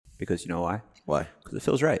Because you know why? Why? Because it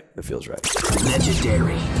feels right. It feels right.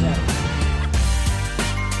 Legendary.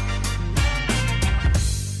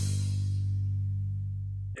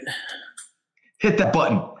 Hit that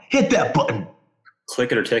button. Hit that button.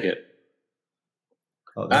 Click it or ticket.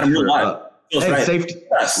 Oh, Adam, you're live. Feels hey, right. safety.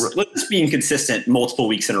 Yes. Look at this being consistent multiple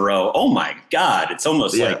weeks in a row. Oh my God. It's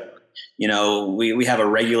almost like, we have a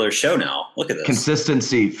regular show now. Look at this.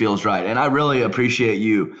 Consistency feels right. And I really appreciate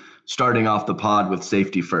you starting off the pod with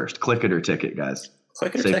safety first. Click it or ticket, guys.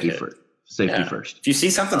 Click it or safety ticket. first. Safety first. If you see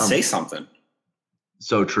something, say something.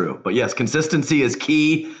 So true. But yes, consistency is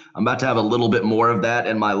key. I'm about to have a little bit more of that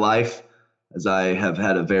in my life, as I have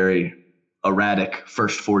had a very erratic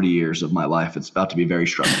first 40 years of my life. It's about to be very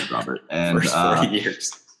structured, Robert. And First 40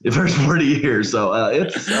 years. The first 40 years. So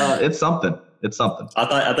it's something. It's something. I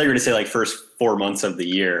thought you were going to say like first 4 months of the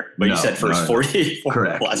year, but you said first 40.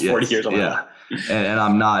 Correct. Last 40 years. Yeah. And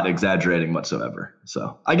I'm not exaggerating whatsoever.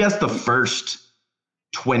 So I guess the first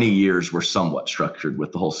 20 years were somewhat structured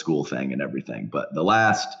with the whole school thing and everything. But the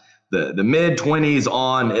mid 20s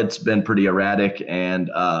on, it's been pretty erratic. And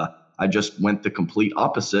I just went the complete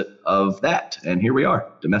opposite of that. And here we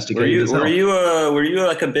are, domesticated as hell. Were you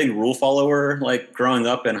like a big rule follower, like growing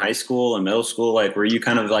up in high school and middle school? Like, were you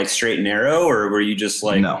kind of like straight and narrow, or were you just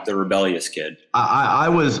like the rebellious kid? I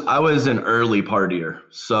was an early partier.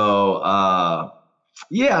 So, I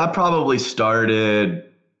probably started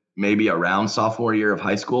maybe around sophomore year of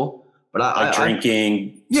high school, but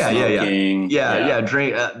drinking, smoking.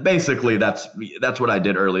 Drink. Basically that's what I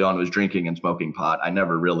did early on, was drinking and smoking pot. I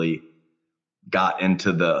never really got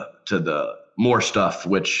into the more stuff,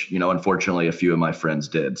 which, unfortunately a few of my friends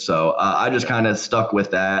did. So, I just kind of stuck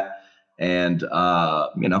with that and, did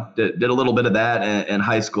a little bit of that in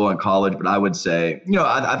high school and college. But I would say,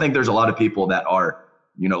 I think there's a lot of people that are,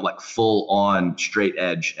 like full on straight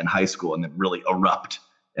edge in high school and then really erupt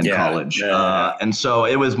in college. And so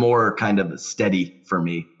it was more kind of steady for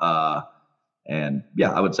me. I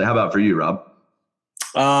would say, how about for you, Rob?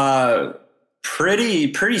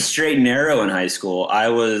 Pretty straight and narrow in high school. I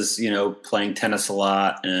was, playing tennis a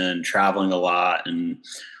lot and traveling a lot and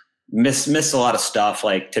missed a lot of stuff,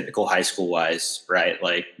 like typical high school wise, right?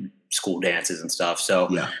 Like school dances and stuff. So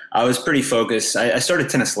I was pretty focused. I started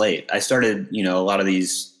tennis late. I started, a lot of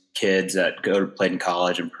these kids that played in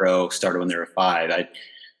college and pro started when they were 5.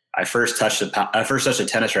 I first touched a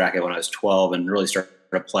tennis racket when I was 12 and really started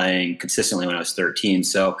playing consistently when I was 13.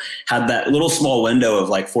 So had that little small window of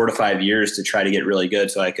like 4 to 5 years to try to get really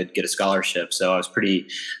good so I could get a scholarship. So I was pretty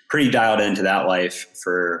dialed into that life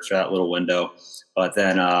for that little window. But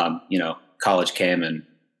then, college came and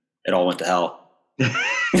it all went to hell.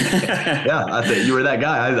 I think you were that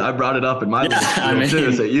guy. I brought it up in my little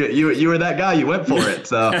too. So you were that guy. You went for it.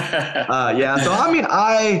 So, So,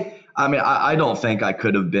 I don't think I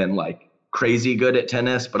could have been like crazy good at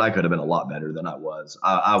tennis, but I could have been a lot better than I was.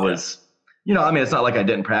 I was, it's not like I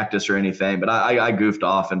didn't practice or anything, but I goofed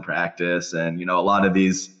off in practice. And, a lot of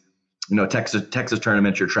these, Texas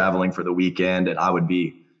tournaments, you're traveling for the weekend, and I would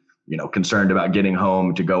be, concerned about getting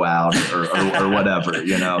home to go out or whatever,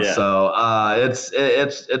 So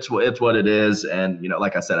it's what it is. And,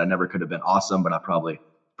 like I said, I never could have been awesome, but I probably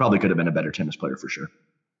could have been a better tennis player for sure.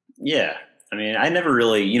 Yeah. I mean, I never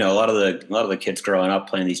really, a lot of the kids growing up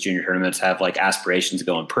playing these junior tournaments have like aspirations of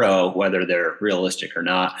going pro, whether they're realistic or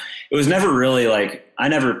not. It was never really like, I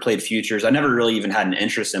never played futures. I never really even had an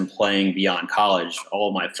interest in playing beyond college.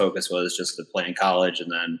 All my focus was just to play in college and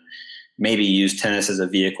then maybe use tennis as a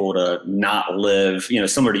vehicle to not live,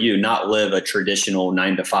 similar to you, not live a traditional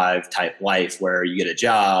 9-to-5 type life where you get a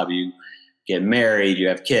job, you get married, you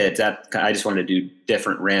have kids. I just wanted to do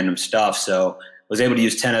different random stuff. So was able to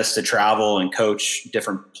use tennis to travel and coach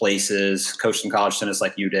different places, coach some college tennis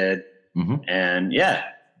like you did. Mm-hmm. And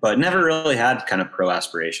but never really had kind of pro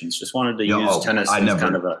aspirations. Just wanted to use tennis as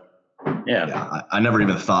kind of a, I never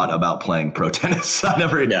even thought about playing pro tennis.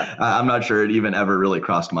 I'm not sure it even ever really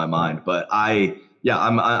crossed my mind, but I'm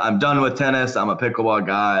done with tennis. I'm a pickleball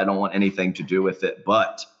guy. I don't want anything to do with it,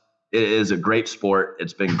 but it is a great sport.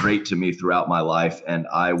 It's been great to me throughout my life, and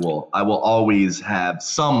I will always have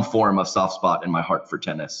some form of soft spot in my heart for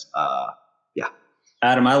tennis.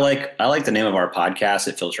 Adam, I like the name of our podcast.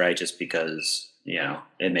 It feels right, just because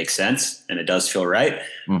it makes sense and it does feel right.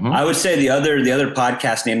 Mm-hmm. I would say the other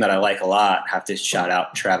podcast name that I like a lot, have to shout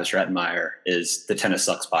out Travis Rettenmeyer, is the Tennis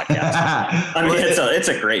Sucks Podcast. I mean, it's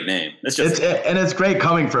a great name. It's great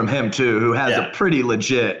coming from him too, who has a pretty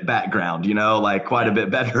legit background, like quite a bit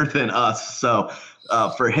better than us. So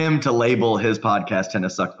for him to label his podcast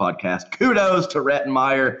Tennis Sucks Podcast, kudos to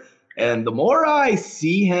Rettenmeyer. And the more I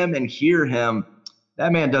see him and hear him,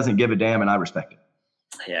 that man doesn't give a damn, and I respect it.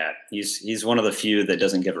 Yeah, he's one of the few that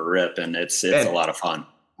doesn't give a rip, and it's a lot of fun.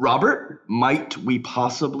 Robert, might we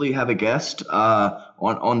possibly have a guest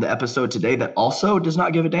on the episode today that also does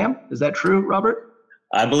not give a damn? Is that true, Robert?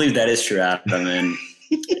 I believe that is true, Adam. And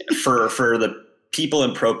for the people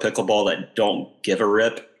in pro pickleball that don't give a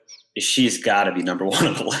rip, she's got to be number one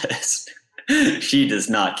on the list. She does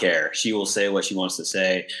not care. She will say what she wants to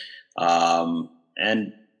say,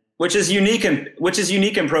 and which is unique in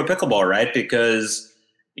pro pickleball, right? Because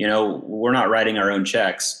we're not writing our own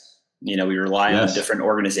checks. We rely on different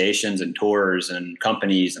organizations and tours and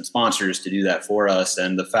companies and sponsors to do that for us.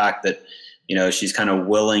 And the fact that she's kind of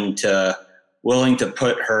willing to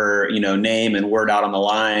put her name and word out on the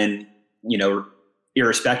line,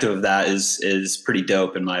 irrespective of that, is pretty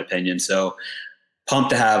dope in my opinion. So pumped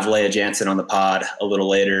to have Leah Jansen on the pod a little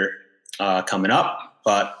later coming up.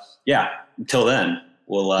 But yeah, until then,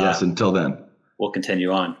 until then, we'll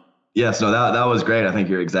continue on. Yes, no, that was great. I think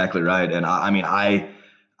you're exactly right. And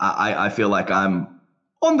I feel like I'm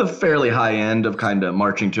on the fairly high end of kind of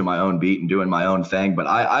marching to my own beat and doing my own thing. But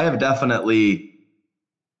I have definitely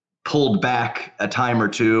pulled back a time or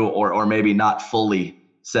two, or maybe not fully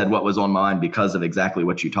said what was on my mind because of exactly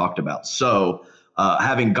what you talked about. So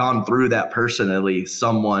having gone through that personally,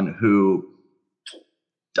 someone who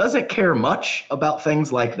doesn't care much about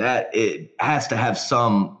things like that, it has to have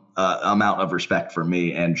some amount of respect for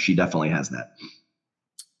me, and she definitely has that.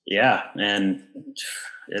 Yeah, and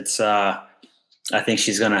it's I think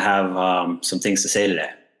she's going to have some things to say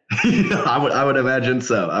today. I would imagine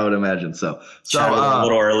so. So a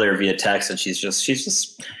little earlier via text, and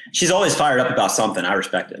she's always fired up about something. I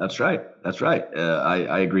respect it. That's right.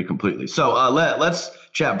 I agree completely. So let's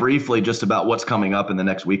chat briefly just about what's coming up in the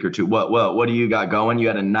next week or two. What do you got going? You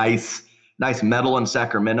had a nice medal in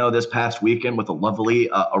Sacramento this past weekend with a lovely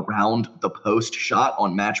around the post shot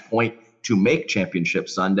on match point to make Championship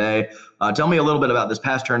Sunday. Tell me a little bit about this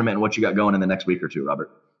past tournament and what you got going in the next week or two,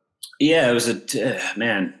 Robert. Yeah, it was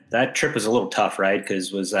that trip was a little tough, right?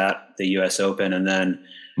 Because was at the U.S. Open, and then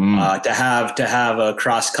to have a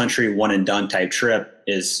cross country one and done type trip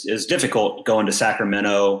is difficult going to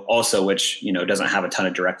Sacramento also, which doesn't have a ton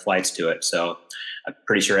of direct flights to it. So I'm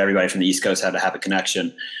pretty sure everybody from the East Coast had to have a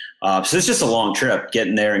connection. So it's just a long trip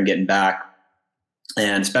getting there and getting back.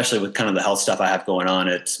 And especially with kind of the health stuff I have going on,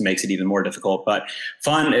 it makes it even more difficult, but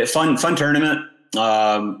fun tournament.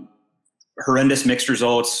 Horrendous mixed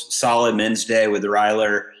results, solid men's day with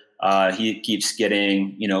Ryler. He keeps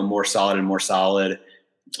getting, more solid and more solid.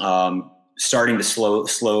 Starting to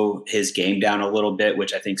slow his game down a little bit,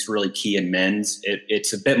 which I think is really key in men's.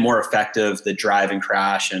 It's a bit more effective, the drive and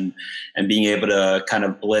crash and being able to kind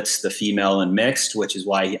of blitz the female and mixed, which is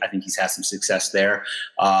why I think he's had some success there,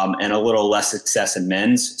 and a little less success in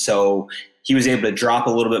men's. So he was able to drop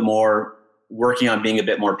a little bit more, working on being a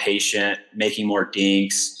bit more patient, making more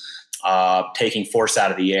dinks, taking force out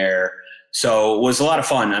of the air. So it was a lot of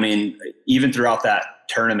fun. I mean, even throughout that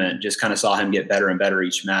tournament, just kind of saw him get better and better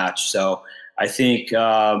each match. So I think,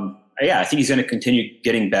 I think he's going to continue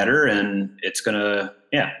getting better, and it's going to,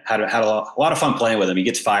 had a lot of fun playing with him. He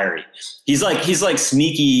gets fiery. He's like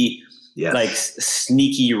sneaky,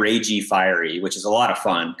 sneaky, ragey, fiery, which is a lot of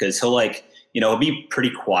fun because he'll be pretty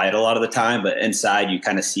quiet a lot of the time, but inside you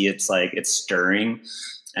kind of see it's stirring,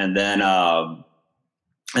 and then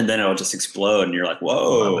it'll just explode, and you're like,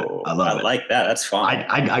 whoa, I like that. That's fun.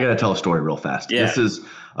 I got to tell a story real fast. Yeah. This is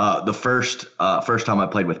the first time I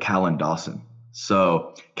played with Callan Dawson.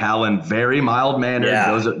 So Callan, very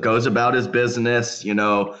mild-mannered, goes about his business,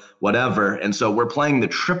 whatever. And so we're playing the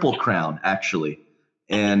Triple Crown, actually,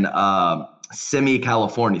 in Simi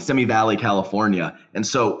Valley, California. And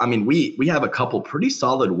so, I mean, we have a couple pretty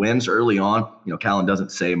solid wins early on. Callan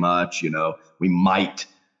doesn't say much, we might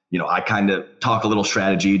 – I kind of talk a little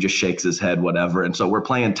strategy, just shakes his head, whatever. And so we're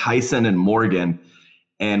playing Tyson and Morgan,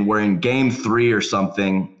 and we're in game 3 or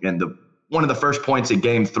something. And one of the first points in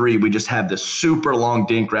game 3, we just had this super long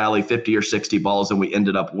dink rally, 50 or 60 balls, and we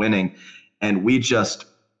ended up winning. And we just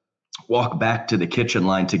walk back to the kitchen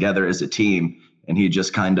line together as a team. And he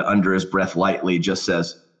just kind of under his breath lightly just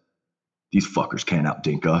says, "These fuckers can't out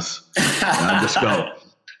dink us." And I just go,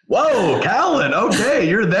 "Whoa, Callan, okay,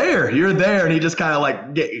 you're there. And he just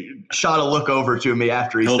kind of shot a look over to me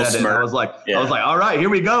after he said it. I was like, all right, here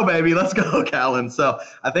we go, baby. Let's go, Callan. So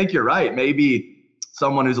I think you're right. Maybe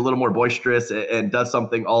someone who's a little more boisterous and does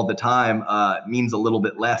something all the time means a little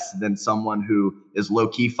bit less than someone who is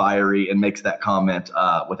low-key fiery and makes that comment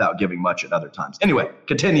without giving much at other times. Anyway,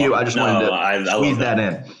 continue. I just wanted to squeeze that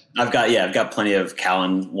in. I've got plenty of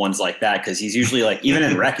Callan ones like that because he's usually even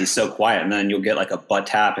in rec, he's so quiet, and then you'll get a butt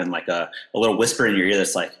tap and a little whisper in your ear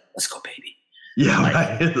that's like, "Let's go, baby." Yeah, like,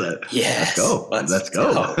 right. yes, Let's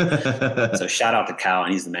go. So shout out to Cal,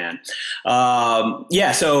 and he's the man.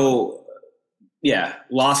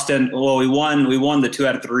 We won the 2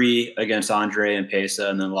 out of 3 against Andre and Pesa,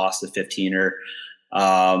 and then lost the 15er.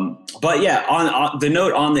 But yeah, on the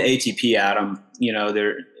note on the ATP, Adam,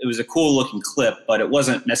 it was a cool looking clip, but it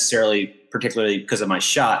wasn't necessarily particularly because of my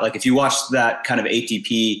shot. Like if you watch that kind of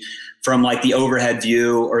ATP from like the overhead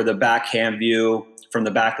view or the backhand view from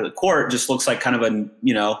the back of the court, just looks like kind of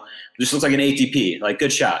just looks like an ATP, like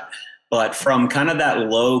good shot. But from kind of that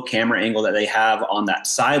low camera angle that they have on that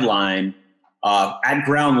sideline, at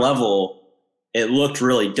ground level, it looked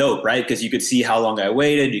really dope, right? Because you could see how long I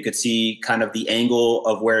waited. You could see kind of the angle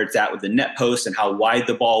of where it's at with the net post and how wide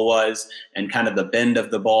the ball was and kind of the bend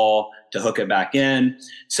of the ball to hook it back in.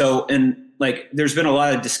 So, and like, there's been a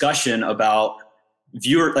lot of discussion about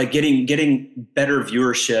getting better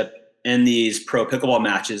viewership in these pro pickleball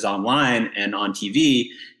matches online and on TV.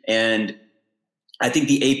 And I think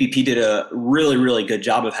the APP did a really, really good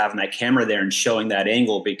job of having that camera there and showing that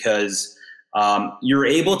angle, because you're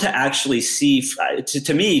able to actually see,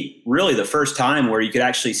 to me, really the first time where you could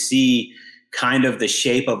actually see kind of the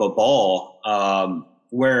shape of a ball,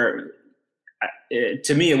 where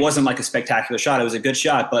to me, it wasn't like a spectacular shot. It was a good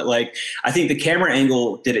shot, but like, I think the camera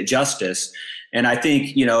angle did it justice. And I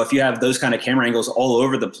think, if you have those kind of camera angles all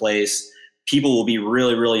over the place, people will be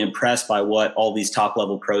really, really impressed by what all these top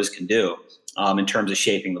level pros can do. In terms of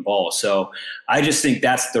shaping the ball. So I just think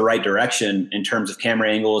that's the right direction in terms of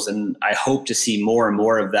camera angles. And I hope to see more and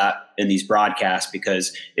more of that in these broadcasts,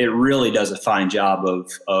 because it really does a fine job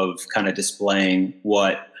of kind of displaying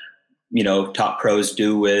what, top pros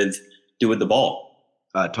do with the ball.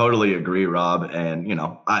 I totally agree, Rob. And,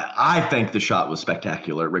 I think the shot was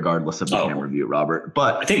spectacular regardless of the camera view, Robert.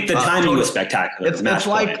 But I think the timing was spectacular. It's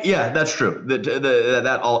like, yeah, that's true.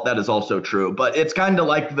 That is also true. But it's kind of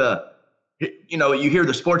like you hear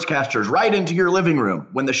the sportscasters right into your living room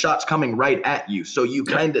when the shot's coming right at you. So you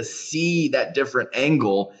kind of see that different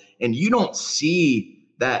angle, and you don't see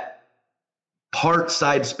that part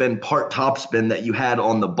side spin, part top spin that you had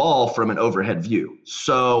on the ball from an overhead view.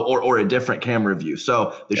 So, or a different camera view.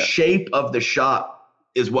 So the shape of the shot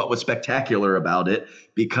is what was spectacular about it,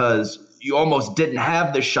 because you almost didn't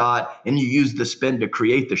have the shot and you used the spin to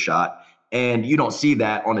create the shot, and you don't see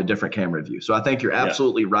that on a different camera view. So I think you're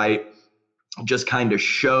absolutely right. Just kind of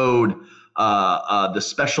showed the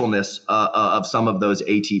specialness of some of those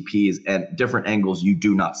ATPs and different angles. You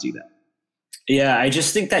do not see that. Yeah, I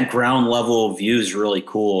just think that ground level view is really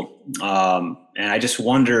cool. And I just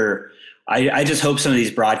wonder, I just hope some of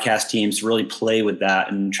these broadcast teams really play with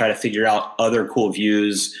that and try to figure out other cool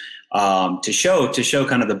views to show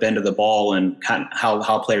kind of the bend of the ball and kind of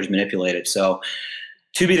how players manipulate it. So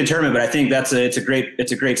to be determined, but I think it's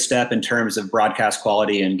a great step in terms of broadcast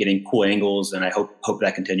quality and getting cool angles, and I hope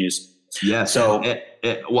that continues. Yeah. So,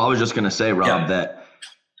 I was just going to say, Rob, that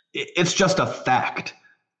it's just a fact.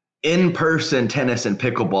 In-person tennis and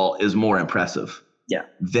pickleball is more impressive.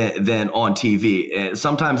 Than on TV. And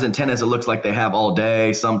sometimes in tennis, it looks like they have all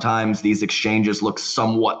day. Sometimes these exchanges look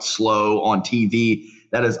somewhat slow on TV.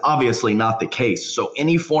 That is obviously not the case. So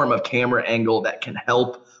any form of camera angle that can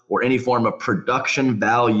help, or any form of production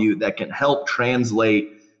value that can help translate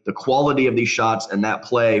the quality of these shots and that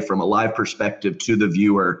play from a live perspective to the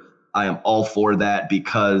viewer, I am all for that,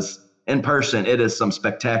 because in person, it is some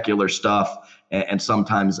spectacular stuff. And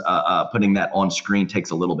sometimes putting that on screen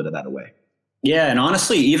takes a little bit of that away. Yeah. And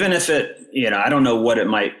honestly, even if it, I don't know what it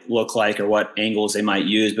might look like or what angles they might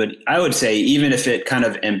use, but I would say even if it kind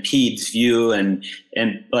of impedes view and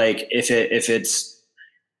like if it's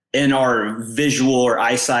in our visual or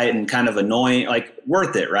eyesight and kind of annoying, like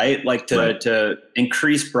worth it, right? Like to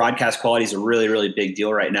increase broadcast quality is a really, really big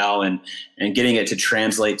deal right now. And getting it to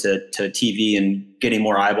translate to TV and getting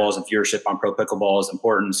more eyeballs and viewership on pro pickleball is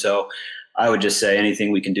important. So I would just say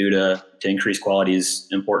anything we can do to increase quality is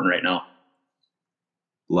important right now.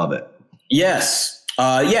 Love it. Yes.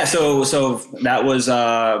 So that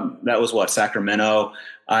was what, Sacramento.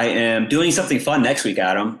 I am doing something fun next week,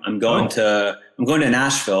 Adam. I'm going to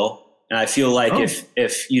Nashville, and I feel like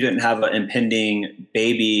if you didn't have an impending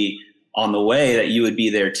baby on the way, that you would be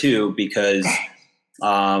there too, because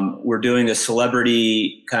we're doing a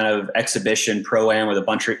celebrity kind of exhibition pro-am with a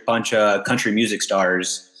bunch of country music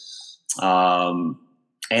stars, and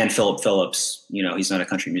Philip Phillips. He's not a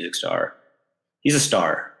country music star. He's a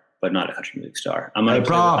star, but not a country music star.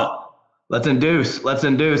 Let's induce.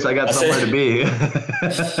 I got somewhere to be.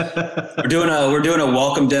 We're doing a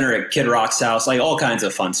welcome dinner at Kid Rock's house. Like all kinds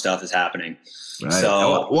of fun stuff is happening. Right.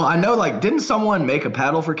 So, well, I know, like, didn't someone make a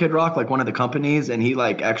paddle for Kid Rock, like one of the companies, and he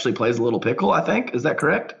like actually plays a little pickle, I think. Is that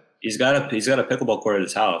correct? He's got a pickleball court at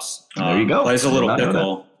his house. There you go. Plays a little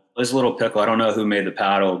pickle. I don't know who made the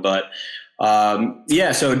paddle, but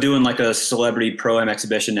so doing like a celebrity pro-am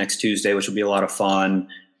exhibition next Tuesday, which will be a lot of fun.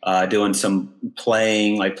 Doing some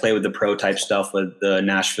play with the pro type stuff with the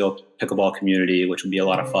Nashville pickleball community, which will be a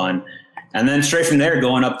lot of fun. And then straight from there,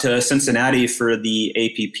 going up to Cincinnati for the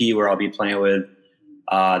APP, where I'll be playing with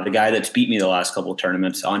the guy that's beat me the last couple of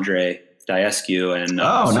tournaments, Andre Diescu, and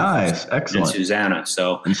nice, excellent, and Susanna.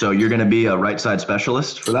 So you're going to be a right side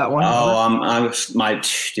specialist for that one?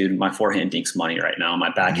 My forehand dinks money right now. My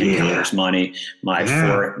backhand counters money.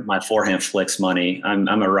 My forehand flicks money. I'm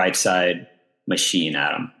a right side machine,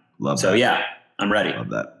 Adam. Love that. So yeah, I'm ready. Love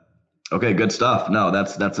that. Okay, good stuff. No,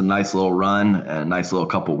 that's a nice little run and a nice little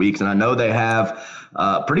couple weeks. And I know they have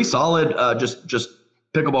pretty solid just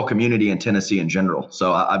pickleball community in Tennessee in general.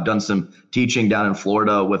 So I've done some teaching down in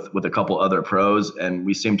Florida with a couple other pros, and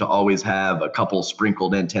we seem to always have a couple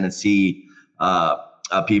sprinkled in Tennessee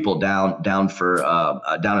people down in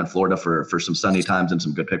Florida for some sunny times and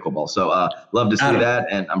some good pickleball. So love to see that,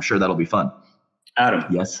 and I'm sure that'll be fun. Adam.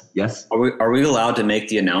 Yes. Are we allowed to make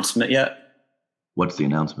the announcement yet? What's the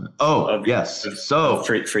announcement? Oh, yes. So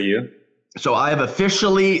for you. So I have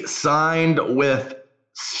officially signed with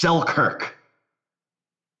Selkirk.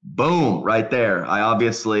 Boom, right there.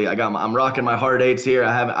 I'm rocking my hard eights here.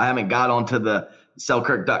 I haven't got onto the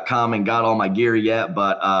Selkirk.com and got all my gear yet,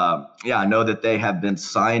 but I know that they have been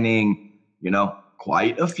signing,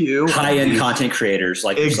 quite a few high-end content creators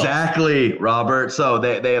like exactly yourself. Robert. So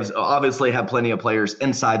they have obviously have plenty of players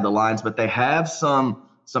inside the lines, but they have some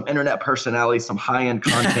internet personalities, some high-end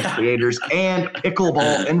content creators, and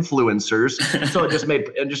pickleball influencers. So it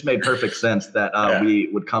just made perfect sense that we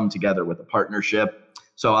would come together with a partnership.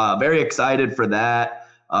 So very excited for that.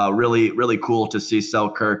 Really, really cool to see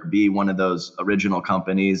Selkirk be one of those original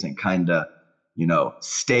companies and kind of,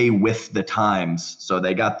 stay with the times. So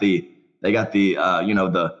they got the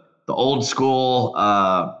the old school,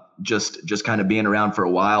 just kind of being around for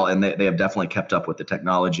a while, and they have definitely kept up with the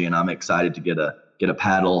technology. And I'm excited to get a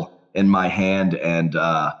paddle in my hand and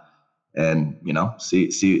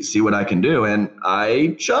see what I can do. And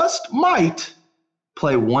I just might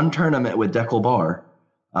play one tournament with Deckel Bar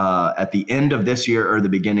at the end of this year or the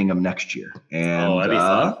beginning of next year. And that'd be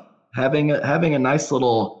fun. Having a nice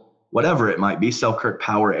little, whatever it might be, Selkirk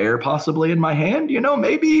Power Air possibly in my hand,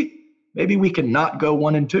 maybe we can not go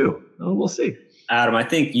 1 and 2. We'll see. Adam, I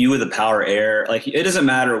think you with the Power Air, like it doesn't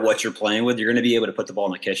matter what you're playing with, you're going to be able to put the ball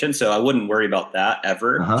in the kitchen. So I wouldn't worry about that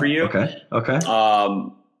ever for you. Okay.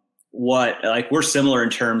 We're similar in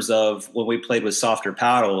terms of when we played with softer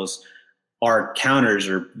paddles, our counters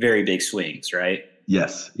are very big swings, right?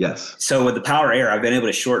 Yes. So with the Power Air, I've been able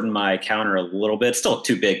to shorten my counter a little bit. Still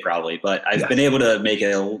too big probably, but I've been able to make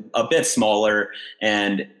it a bit smaller,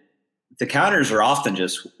 and the counters are often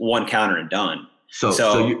just one counter and done. So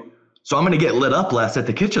I'm going to get lit up less at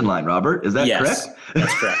the kitchen line, Robert. Is that correct?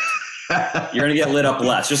 That's correct. You're going to get lit up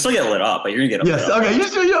less. You'll still get lit up, but you're going to get lit up.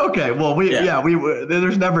 Okay. Okay. Well,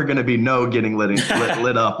 there's never going to be no getting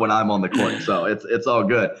lit up when I'm on the court. So it's all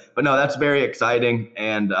good. But no, that's very exciting.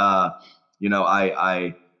 And, I've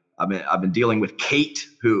been dealing with Kate,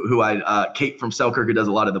 Kate from Selkirk, who does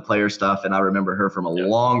a lot of the player stuff. And I remember her from a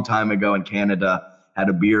long time ago in Canada. Had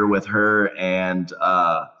a beer with her, and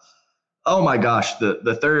oh my gosh,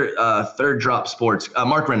 the third drop sports,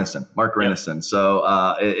 Mark Renison.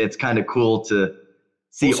 So it's kind of cool to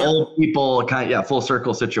see old people full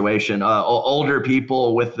circle situation, older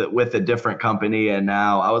people with a different company. And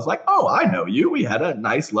now I was like, oh, I know you. We had a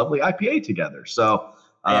nice, lovely IPA together. So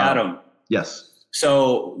hey, Adam. Yes.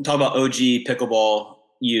 So talk about OG pickleball,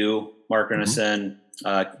 you, Mark Renison,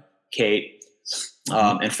 Kate.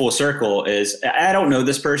 And full circle is, I don't know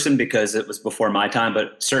this person because it was before my time,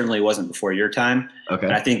 but certainly wasn't before your time. Okay.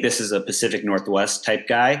 And I think this is a Pacific Northwest type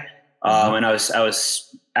guy. And I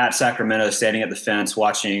was at Sacramento standing at the fence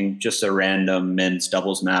watching just a random men's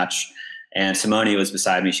doubles match. And Simone was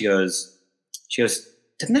beside me. She goes,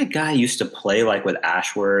 didn't that guy used to play like with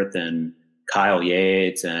Ashworth and Kyle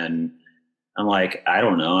Yates? And I'm like, I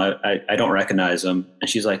don't know. I don't recognize him. And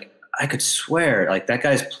she's like, I could swear like that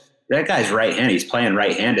guy's right-handed. He's playing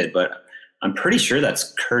right-handed, but I'm pretty sure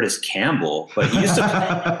that's Curtis Campbell. But he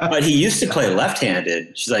used to play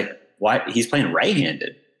left-handed. She's like, why? He's playing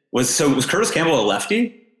right-handed. Was Curtis Campbell a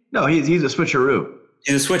lefty? No, he's a switcheroo.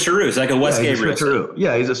 He's a switcheroo. It's like a Westgate switcheroo.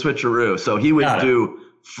 Yeah, he's a switcheroo. So he would do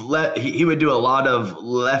he would do a lot of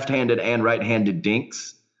left-handed and right-handed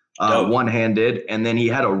dinks, one-handed, and then he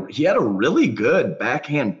had a really good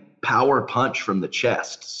backhand power punch from the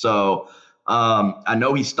chest. So I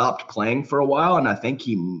know he stopped playing for a while, and I think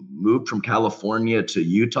he moved from California to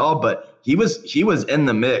Utah, but he was in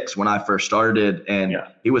the mix when I first started, and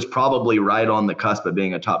he was probably right on the cusp of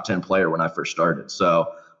being a top 10 player when I first started.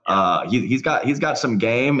 So he's got some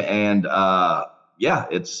game, and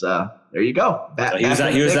it's there you go. He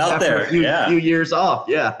was out there. Few years off.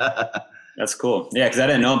 Yeah. That's cool. Yeah, because I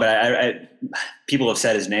didn't know him, but I people have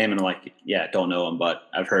said his name, and I'm like, don't know him, but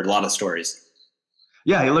I've heard a lot of stories.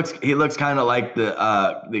 Yeah, he looks kind of like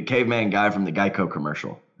the caveman guy from the Geico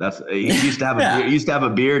commercial. He used to have a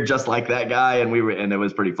beard just like that guy, and it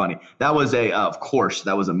was pretty funny. That was of course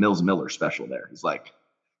that was a Mills Miller special there. He's like,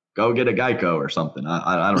 go get a Geico or something.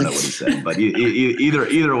 I don't know what he said, but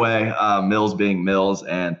either way, Mills being Mills,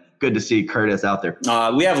 and good to see Curtis out there.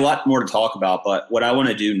 We have a lot more to talk about, but what I want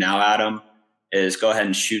to do now, Adam, is go ahead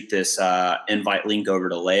and shoot this invite link over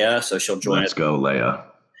to Leia, so she'll join us. Let's go, Leia.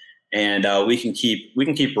 And we can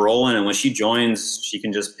keep rolling, and when she joins, she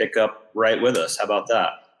can just pick up right with us. How about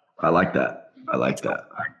that? I like that.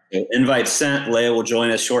 Invite sent. Leia will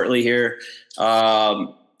join us shortly here.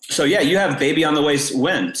 So you have baby on the way.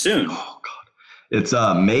 When? Soon? Oh God, it's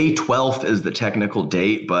May 12th is the technical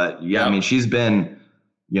date, but I mean she's been,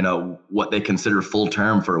 what they consider full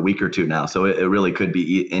term for a week or two now, so it really could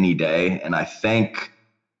be any day. And I think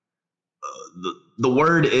the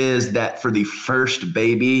word is that for the first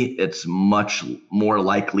baby, it's much more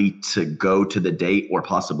likely to go to the date or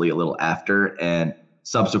possibly a little after, and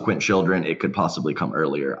subsequent children, it could possibly come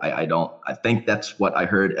earlier. I think that's what I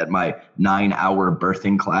heard at my 9-hour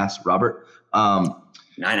birthing class, Robert. 9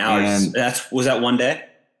 hours. Was that one day?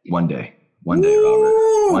 One day,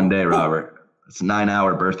 Robert. 1 day, Robert. It's a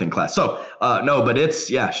 9-hour birthing class. So no, but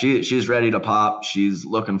she's ready to pop. She's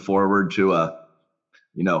looking forward to a,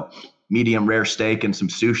 medium rare steak and some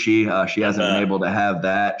sushi. She hasn't been able to have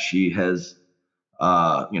that. She has,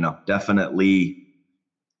 definitely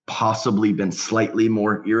possibly been slightly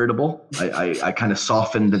more irritable. I kind of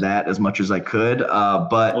softened that as much as I could.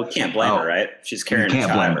 But you can't blame her, right? She's carrying. You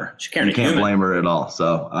can't blame her. You can't blame her at all.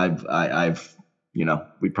 So I've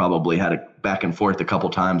we probably had a back and forth a couple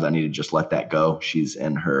times. I need to just let that go. She's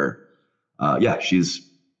in her, she's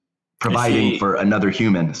providing for another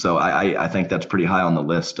human. So I think that's pretty high on the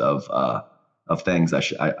list of things.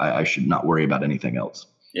 I should not worry about anything else.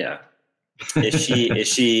 Yeah. Is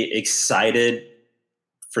she excited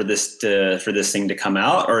for this thing to come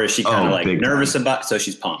out, or is she kind of nervous about? So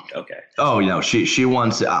she's pumped. Okay. Oh, she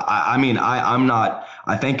wants. I'm not.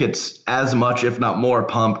 I think it's as much, if not more,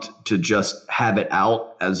 pumped to just have it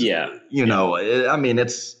out as. Yeah.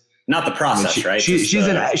 It's not the process, right? She's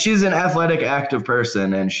an athletic, active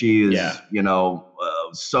person, and she's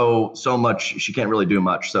so much. She can't really do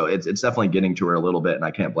much, so it's definitely getting to her a little bit, and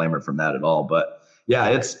I can't blame her from that at all. But yeah,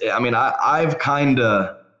 I've kind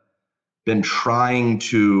of been trying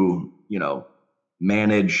to,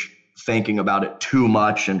 manage thinking about it too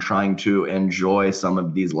much and trying to enjoy some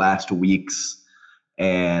of these last weeks.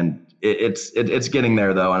 And it's getting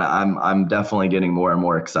there though. And I'm definitely getting more and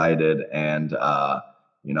more excited. And,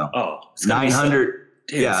 900, it's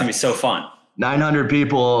gonna be so fun. 900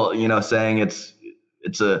 people, saying it's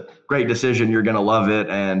a great decision. You're going to love it.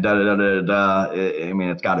 And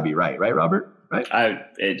it's gotta be right, Robert? Right.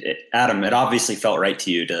 Adam, it obviously felt right to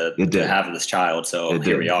you to have this child. So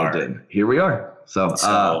here we are. Here we are.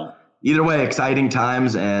 So either way, exciting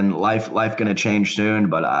times, and life going to change soon,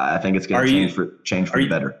 but I think it's going to change for the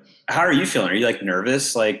better. How are you feeling? Are you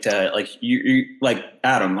nervous? You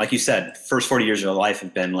Adam, like you said, first 40 years of your life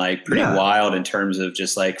have been pretty wild in terms of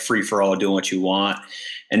just free for all, doing what you want.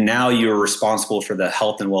 And now you're responsible for the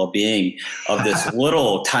health and well-being of this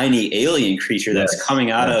little tiny alien creature that's coming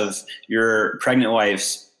out of your pregnant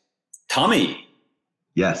wife's tummy.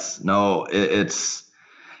 Yes. No, it's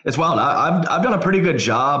wild. I've done a pretty good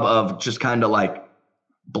job of just kind of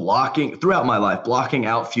throughout my life, blocking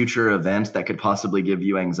out future events that could possibly give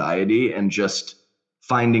you anxiety, and just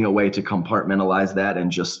finding a way to compartmentalize that and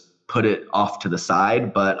just put it off to the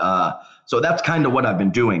side. But so that's kind of what I've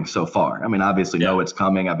been doing so far. Obviously know it's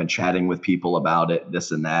coming. I've been chatting with people about it,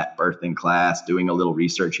 this and that, birthing class, doing a little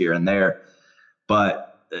research here and there,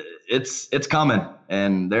 but it's coming,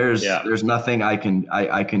 and there's nothing I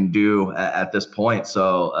can do at this point.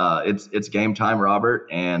 So it's game time, Robert,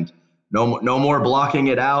 and no more blocking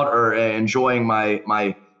it out or enjoying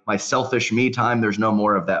my selfish me time. There's no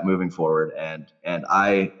more of that moving forward, and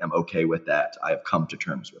I am okay with that. I have come to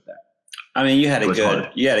terms with that. I mean, you had a good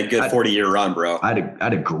 40-year run, bro. I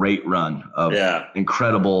had a great run of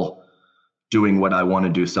incredible doing what I want to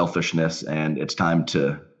do, selfishness, and it's time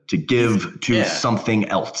to give to something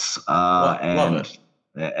else. Love it.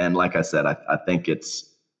 And like I said, I think it's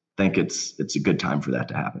a good time for that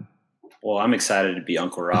to happen. Well, I'm excited to be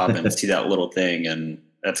Uncle Rob and see that little thing, and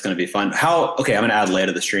that's going to be fun. I'm going to add later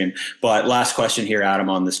to the stream, but last question here, Adam,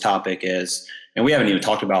 on this topic is, and we haven't even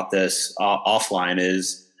talked about this offline,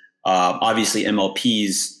 is obviously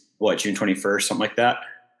MLP's June 21st, something like that.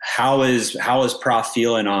 How is Prof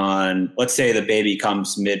feeling on, let's say the baby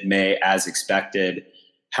comes mid-May as expected?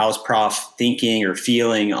 How's Prof thinking or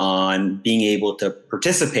feeling on being able to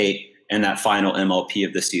participate in that final MLP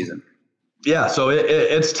of the season? Yeah, so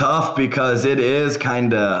it's tough because it's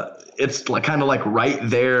kind of like right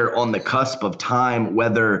there on the cusp of time,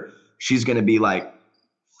 whether she's going to be like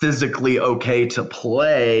physically okay to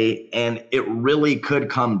play, and it really could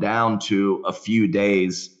come down to a few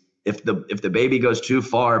days. If the baby goes too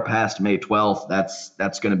far past May 12th,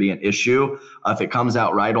 that's going to be an issue. If it comes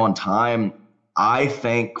out right on time, I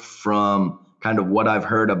think from kind of what I've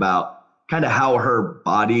heard about kind of how her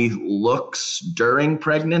body looks during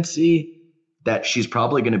pregnancy, that she's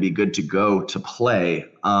probably going to be good to go to play.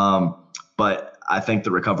 But I think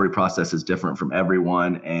the recovery process is different from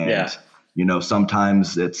everyone. And,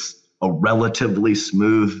 sometimes it's a relatively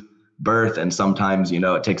smooth birth, and sometimes,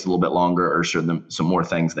 it takes a little bit longer or some more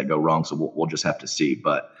things that go wrong. So we'll just have to see.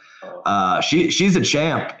 But she's a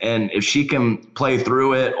champ. And if she can play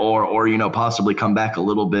through it or possibly come back a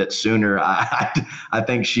little bit sooner, I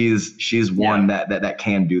think she's one that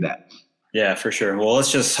can do that. Yeah, for sure. Well,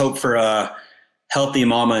 let's just hope for a healthy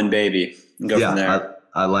mama and baby and go from there.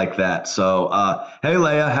 I like that. So, hey,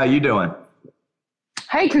 Leah, how you doing?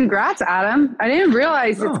 Hey, congrats, Adam. I didn't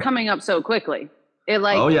realize it's coming up so quickly. It's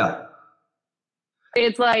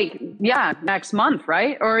next month,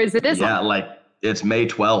 right? Or is it this month? Yeah, like it's May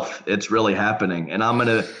 12th. It's really happening. And I'm going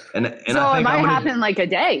to, and so I think it might happen like a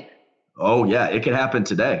day. Oh yeah, it could happen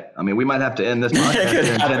today. I mean, we might have to end this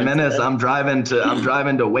podcast in 10 minutes. I'm driving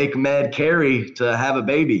to Wake Med Cary to have a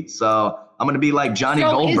baby. So I'm going to be like Johnny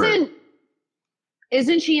Goldberg.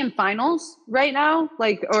 Isn't she in finals right now?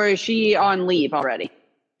 Or is she on leave already?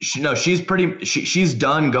 She's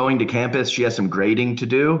done going to campus. She has some grading to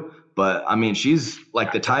do, but I mean, she's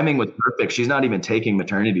like, the timing was perfect. She's not even taking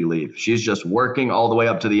maternity leave. She's just working all the way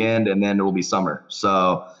up to the end, and then it'll be summer.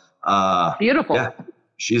 So beautiful. Yeah,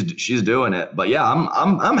 she's doing it. But yeah,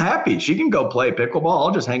 I'm happy. She can go play pickleball. I'll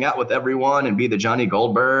just hang out with everyone and be the Johnny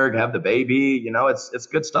Goldberg, have the baby. It's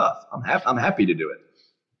good stuff. I'm happy to do it.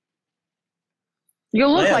 You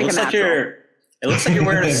look like a natural. It looks like you're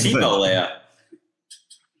wearing a seatbelt, Leah.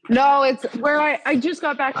 No, it's where I just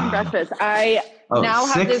got back from breakfast. I now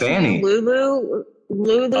have this Lulu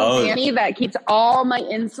fanny that keeps all my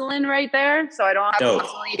insulin right there, so I don't have to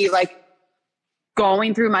constantly be like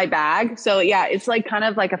going through my bag. So yeah, it's like kind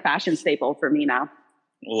of like a fashion staple for me now.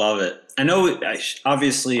 Love it. I know,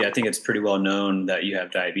 obviously, I think it's pretty well known that you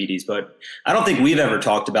have diabetes, but I don't think we've ever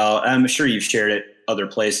talked about, I'm sure you've shared it other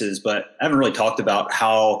places, but I haven't really talked about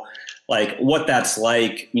how, what that's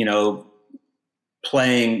like,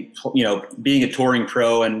 playing, being a touring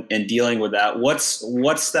pro and dealing with that.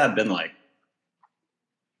 What's that been like?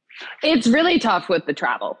 It's really tough with the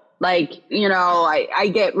travel.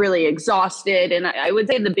 I get really exhausted, and I would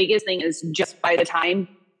say the biggest thing is just by the time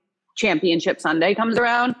Championship Sunday comes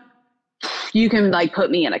around, you can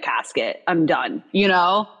put me in a casket. I'm done,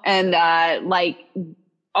 and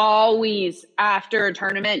always after a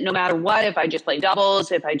tournament, no matter what, if I just play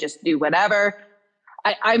doubles, if I just do whatever,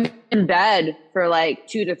 I'm in bed for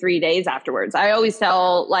 2 to 3 days afterwards. I always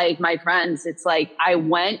tell my friends, it's I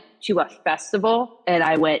went to a festival and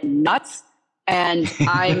I went nuts, and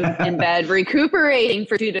I'm in bed recuperating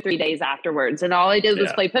for 2 to 3 days afterwards. And all I did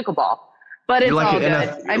was play pickleball. But it's all good.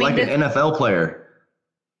 An NFL player.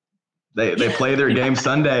 They play their game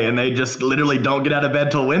Sunday and they just literally don't get out of bed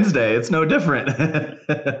till Wednesday. It's no different.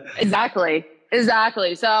 Exactly. So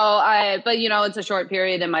but it's a short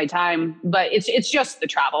period in my time, but it's just the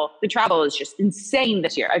travel. The travel is just insane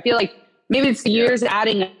this year. I feel like maybe it's the years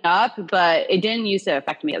adding up, but it didn't used to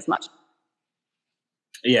affect me as much.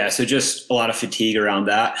 Yeah. So just a lot of fatigue around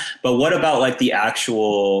that. But what about the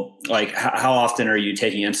actual, how often are you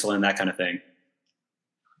taking insulin, that kind of thing?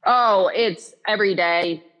 Oh, it's every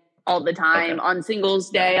day, all the time. Okay. On singles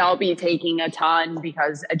day, I'll be taking a ton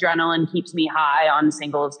because adrenaline keeps me high on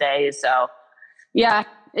singles days. So yeah,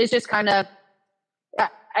 it's just kind of,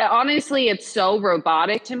 honestly, it's so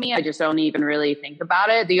robotic to me. I just don't even really think about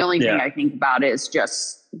it. The only thing I think about is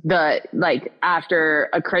just after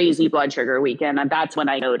a crazy blood sugar weekend, and that's when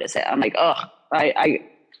I notice it. I'm like,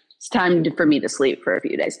 it's time for me to sleep for a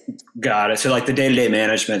few days. Got it. So like the day-to-day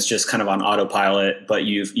management's just kind of on autopilot, but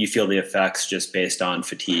you feel the effects just based on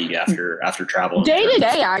fatigue after travel. Day to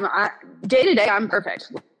day, I'm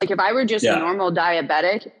perfect. Like if I were just a normal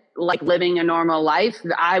diabetic, like living a normal life,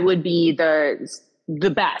 I would be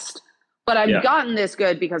the best. But I've gotten this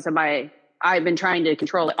good because of I've been trying to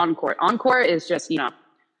control it on court. On court is just,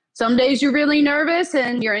 some days you're really nervous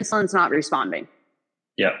and your insulin's not responding.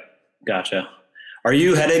 Yep. Gotcha. Are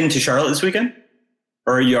you heading to Charlotte this weekend?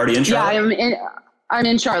 Or are you already in Charlotte? Yeah, I'm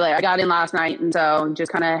in Charlotte. I got in last night, and so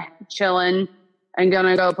just kind of chilling. I'm going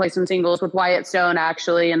to go play some singles with Wyatt Stone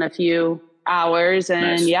actually in a few hours.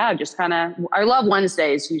 And nice. Just kind of, I love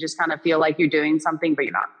Wednesdays. You just kind of feel like you're doing something, but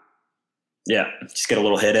you're not. Yeah. Just get a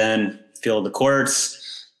little hit in, feel the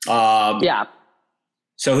courts. So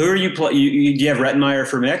who are you do you have Rettenmeier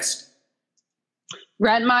for mixed?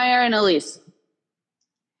 Rettenmeier and Elise.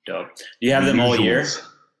 Dope. Do you have them all year?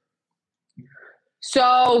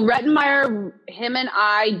 So Rettenmeier, him and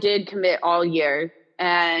I did commit all year.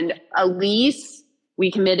 And Elise,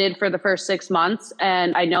 we committed for the first 6 months.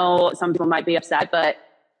 And I know some people might be upset, but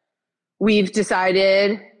we've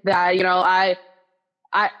decided that,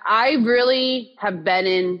 I really have been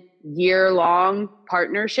in year-long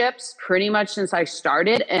partnerships pretty much since I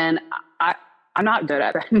started. And I'm not good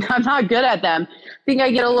at them. I'm not good at them. I think I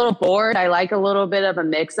get a little bored. I like a little bit of a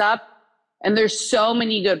mix-up. And there's so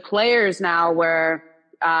many good players now where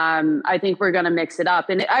I think we're going to mix it up.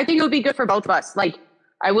 And I think it would be good for both of us. Like,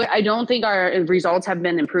 I don't think our results have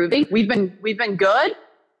been improving. We've been good,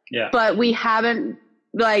 but we haven't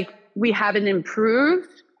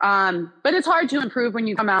improved. But it's hard to improve when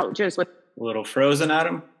you come out just with a little frozen,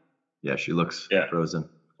 Adam. Yeah, she looks frozen.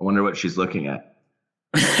 I wonder what she's looking at.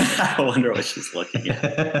 I wonder what she's looking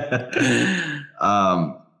at.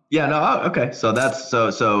 Okay. So that's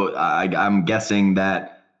so I'm guessing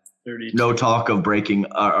that 32. No talk of breaking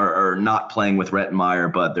or not playing with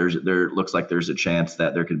Rettenmeier, but there looks like there's a chance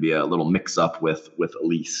that there could be a little mix up with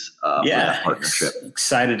Elise for that partnership.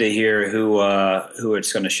 Excited to hear who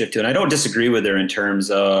it's going to shift to, and I don't disagree with her in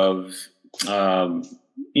terms of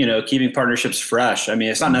keeping partnerships fresh. I mean,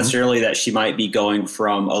 it's not necessarily that she might be going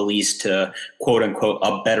from Elise to quote unquote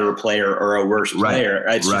a better player or a worse player.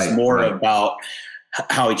 It's just more about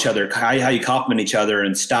how you complement each other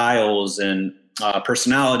and styles and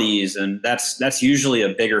personalities. And that's usually a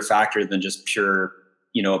bigger factor than just pure,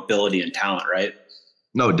 ability and talent. Right.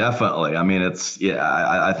 No, definitely. I mean,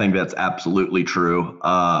 I think that's absolutely true.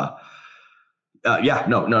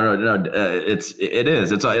 It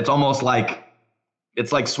is. It's almost like,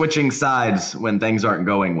 it's like switching sides when things aren't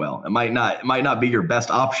going well. It might not be your best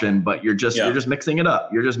option, but you're just mixing it up.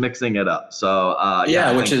 You're just mixing it up. So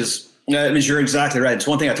you're exactly right. It's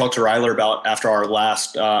one thing I talked to Ryler about after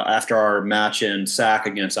our match in SAC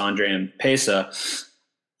against Andre and Pesa.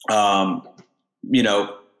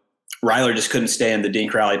 Ryler just couldn't stay in the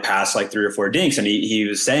dink rally past like 3 or 4 dinks. And he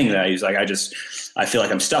was saying that. He was like, I feel like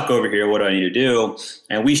I'm stuck over here. What do I need to do?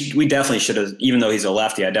 And we definitely should have, even though he's a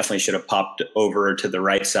lefty, I definitely should have popped over to the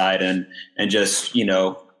right side and just,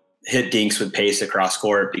 hit dinks with pace across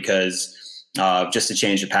court because just to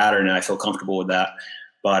change the pattern. And I feel comfortable with that.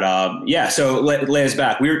 But so Leia's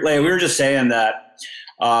back. We were just saying that,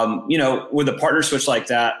 with a partner switch like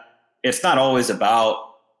that, it's not always about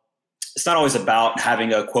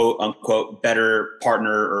having a quote unquote better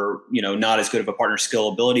partner or, not as good of a partner skill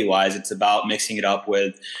ability wise. It's about mixing it up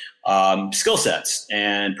with skill sets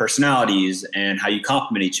and personalities and how you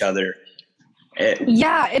complement each other.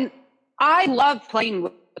 And I love playing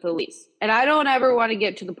with Elise, and I don't ever want to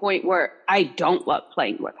get to the point where I don't love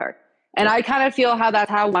playing with her. And I kind of feel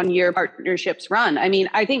that's how 1-year partnerships run. I mean,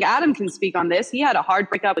 I think Adam can speak on this. He had a hard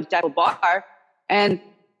breakup with Jekyll Barr, and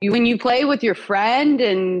when you play with your friend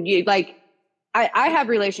and you I have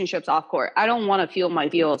relationships off court. I don't want to feel my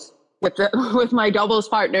feels with my doubles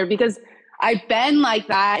partner because I've been like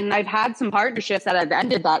that. And I've had some partnerships that have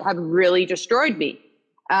ended that have really destroyed me.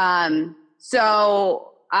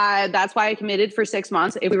 So that's why I committed for 6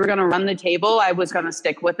 months. If we were going to run the table, I was going to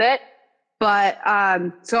stick with it. But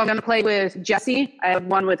so I'm going to play with Jessie. I have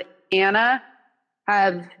 1 with Anna. I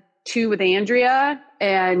have 2 with Andrea.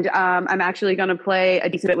 And I'm actually going to play a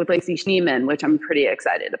decent bit with Lacey Schneeman, which I'm pretty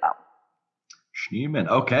excited about. Schneeman.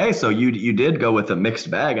 Okay, so you did go with a mixed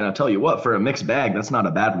bag. And I'll tell you what, for a mixed bag, that's not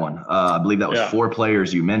a bad one. I believe that was 4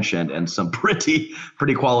 players you mentioned and some pretty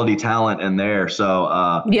quality talent in there.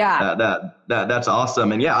 So that's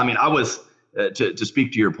awesome. And I mean, I was to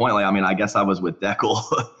speak to your point, like, I mean, I guess I was with Deckel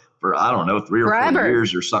for, I don't know, 3 or 4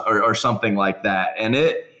 years or something like that. And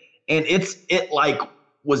it like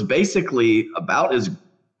was basically about as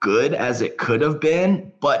good as it could have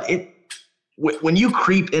been, but when you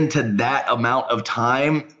creep into that amount of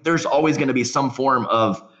time, there's always going to be some form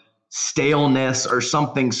of staleness or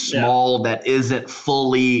something small that isn't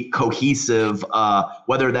fully cohesive,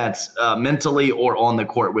 whether that's mentally or on the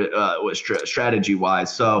court with strategy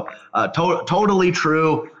wise. So totally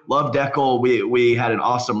true. Love Deckel. We had an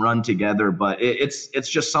awesome run together, but it's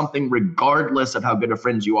just something, regardless of how good of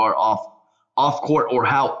friends you are off court or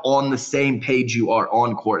how on the same page you are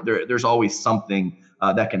on court, there's always something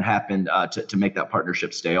that can happen to make that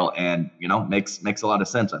partnership stale, and makes a lot of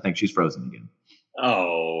sense. I think she's frozen again.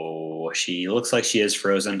 Oh, she looks like she is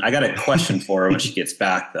frozen. I got a question for her when she gets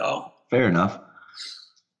back, though. Fair enough.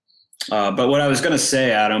 But what I was going to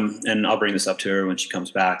say, Adam, and I'll bring this up to her when she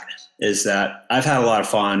comes back, is that I've had a lot of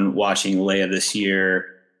fun watching Leia this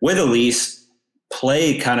year with Elise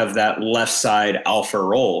play kind of that left side alpha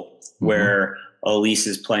role, where Elise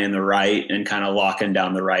is playing the right and kind of locking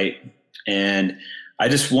down the right. And I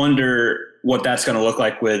just wonder what that's going to look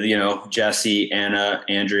like with, Jessie, Anna,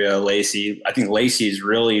 Andrea, Lacey. I think Lacey is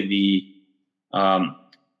really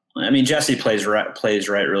Jessie plays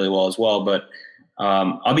right really well as well, but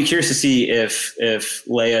I'll be curious to see if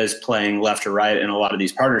Leia is playing left or right in a lot of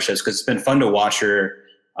these partnerships, because it's been fun to watch her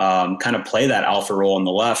kind of play that alpha role on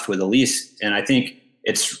the left with Elise. And I think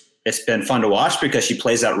it's been fun to watch because she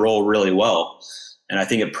plays that role really well. And I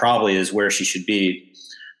think it probably is where she should be.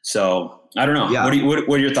 So I don't know. Yeah. What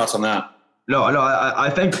are your thoughts on that? No, I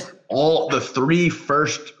think all the 3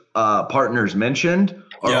 first partners mentioned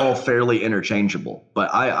are all fairly interchangeable.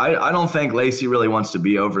 But I don't think Lacey really wants to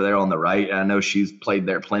be over there on the right. I know she's played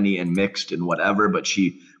there plenty and mixed and whatever, but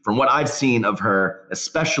from what I've seen of her,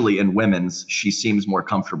 especially in women's, she seems more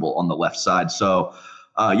comfortable on the left side. So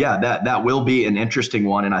that will be an interesting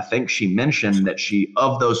one. And I think she mentioned that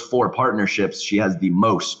of those 4 partnerships, she has the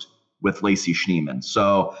most with Lacey Schneemann.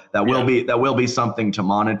 So that will be something to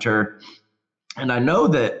monitor. And I know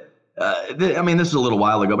that, this is a little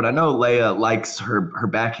while ago, but I know Leia likes her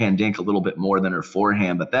backhand dink a little bit more than her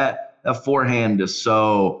forehand, but that forehand is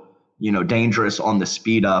so, dangerous on the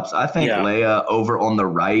speed ups. I think Leia over on the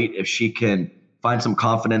right, if she can find some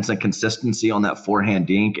confidence and consistency on that forehand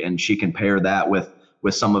dink, and she can pair that with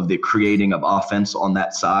some of the creating of offense on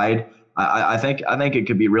that side, I think it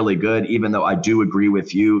could be really good, even though I do agree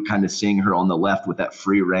with you, kind of seeing her on the left with that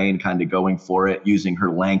free reign, kind of going for it, using her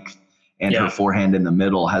length and her forehand in the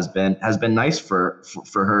middle has been nice for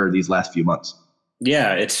her these last few months.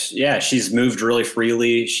 Yeah, she's moved really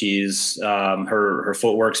freely. She's her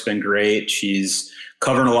footwork's been great. She's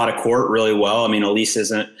covering a lot of court really well. I mean, Elise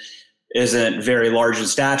isn't very large in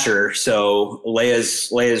stature, so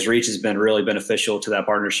Leia's reach has been really beneficial to that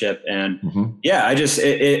partnership. And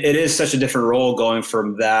it is such a different role going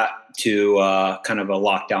from that to kind of a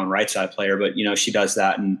lockdown right side player. But she does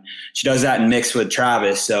that and mix with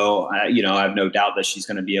Travis. So I have no doubt that she's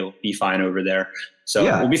going to be fine over there. So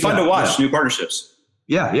it'll be fun to watch new partnerships.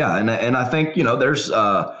 Yeah, and I think there's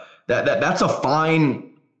that's a fine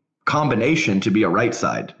combination to be a right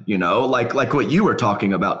side, like what you were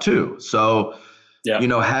talking about too. So,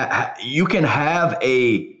 you can have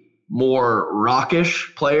a more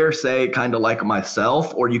rockish player, say kind of like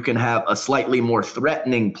myself, or you can have a slightly more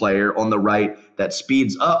threatening player on the right that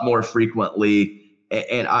speeds up more frequently.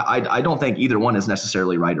 And I don't think either one is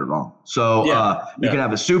necessarily right or wrong. So you can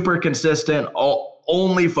have a super consistent,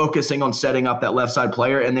 only focusing on setting up that left side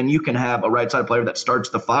player, and then you can have a right side player that starts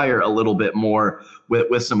the fire a little bit more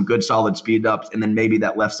with some good solid speed ups, and then maybe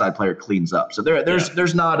that left side player cleans up. So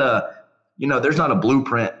there's not a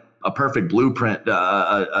blueprint, a perfect blueprint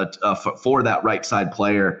for that right side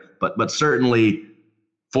player, but certainly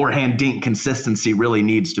forehand dink consistency really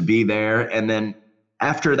needs to be there, and then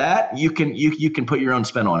after that you can put your own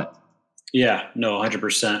spin on it. Yeah, no,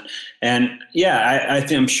 100%. And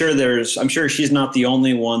I'm sure she's not the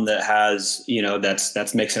only one that has,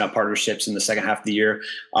 that's mixing up partnerships in the second half of the year.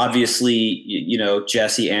 Obviously,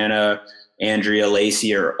 Jessie, Anna, Andrea,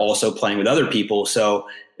 Lacey are also playing with other people. So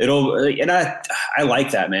I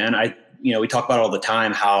like that, man. We talk about all the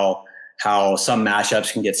time how some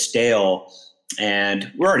matchups can get stale,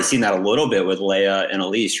 and we're already seeing that a little bit with Leia and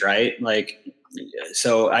Elise, right?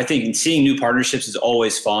 So I think seeing new partnerships is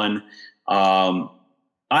always fun.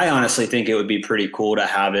 I honestly think it would be pretty cool to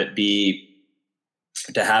have it be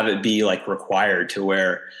like required to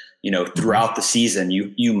where, throughout the season,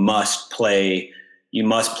 you must play you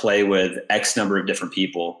must play with X number of different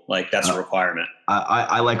people. Like that's a requirement.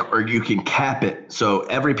 I like, or you can cap it. So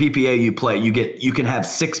every PPA you play, you can have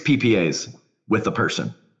 6 PPAs with the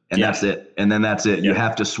person, and that's it. And then that's it. You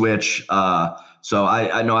have to switch. So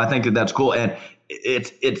I know, I think that's cool. And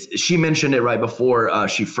she mentioned it right before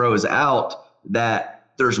she froze out,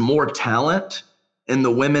 that there's more talent in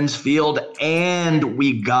the women's field, and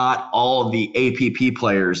we got all the APP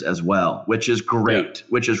players as well, which is great,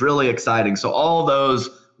 which is really exciting. So all those,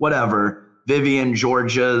 whatever, Vivian,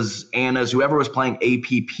 Georgia's, Anna's, whoever was playing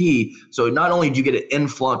APP. So not only do you get an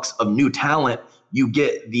influx of new talent, you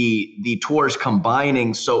get the tours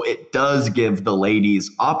combining. So it does give the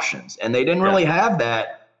ladies options, and they didn't really have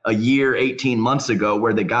that a year, 18 months ago,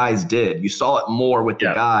 where the guys did. You saw it more with the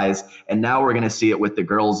guys, and now we're going to see it with the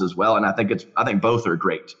girls as well. And I think both are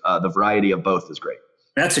great. The variety of both is great.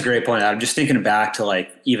 That's a great point. I'm just thinking back to like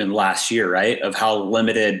even last year, right, of how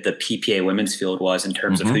limited the PPA women's field was in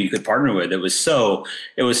terms of who you could partner with. It was so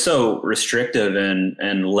restrictive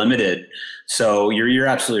and limited. So you're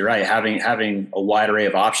absolutely right. Having a wide array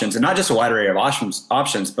of options, and not just a wide array of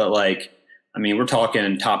options, but like, I mean, we're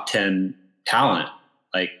talking top 10 talent.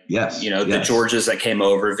 Like, the Georges that came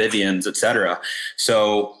over, Vivians, et cetera.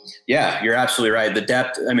 So yeah, you're absolutely right. The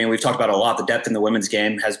depth, I mean, we've talked about a lot. The depth in the women's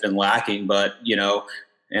game has been lacking, but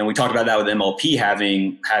and we talked about that with MLP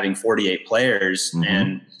having 48 players.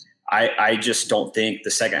 And I just don't think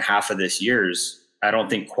the second half of this I don't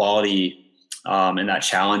think quality in that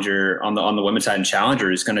challenger on the women's side and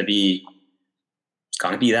challenger is going to be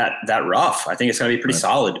that rough. I think it's going to be pretty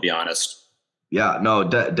solid, to be honest. Yeah, no,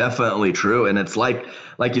 definitely true. And it's like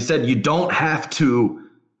you said, you don't have to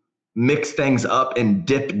mix things up and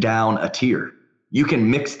dip down a tier. You can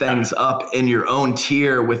mix things up in your own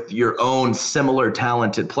tier with your own similar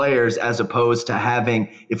talented players, as opposed to having,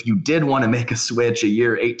 if you did want to make a switch a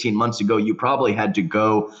year, 18 months ago, you probably had to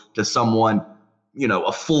go to someone,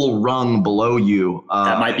 a full rung below you.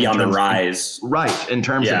 That might be on the rise. Right. In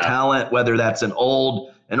terms of talent, whether that's an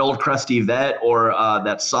old crusty vet or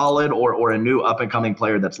that's solid or a new up and coming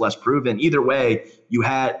player that's less proven. Either way,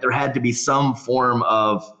 there had to be some form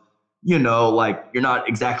of, like, you're not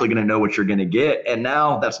exactly going to know what you're going to get. And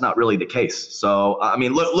now that's not really the case. So, I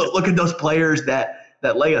mean, look at those players that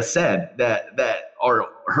Leia said that are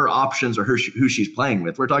her options or who she's playing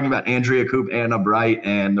with. We're talking about Andrea Coop, Anna Bright,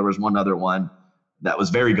 and there was one other one that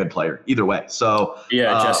was very good player either way. So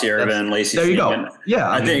Jesse Irvin, Lacey. There you Freeman. go.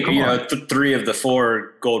 Yeah, I think 3 of the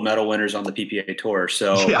 4 gold medal winners on the PPA tour.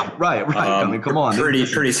 So right. I mean, come on,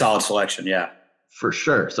 pretty solid selection. Yeah, for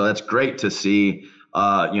sure. So that's great to see.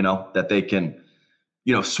 That they can,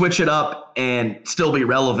 switch it up and still be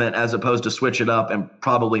relevant, as opposed to switch it up and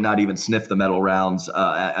probably not even sniff the medal rounds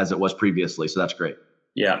as it was previously. So that's great.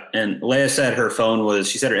 Yeah. And Leia said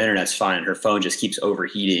she said her internet's fine. Her phone just keeps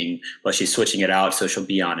overheating, but she's switching it out. So she'll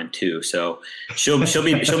be on in 2. So she'll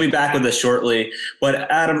be back with us shortly.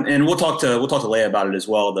 But Adam, and we'll talk to Leia about it as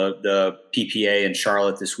well, the PPA in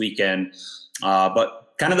Charlotte this weekend.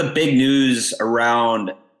 But kind of the big news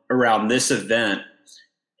around this event,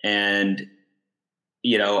 and,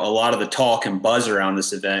 a lot of the talk and buzz around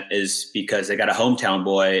this event is because they got a hometown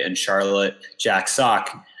boy in Charlotte, Jack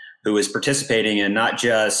Sock, who is participating in not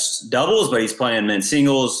just doubles, but he's playing men's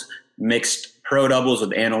singles, mixed pro doubles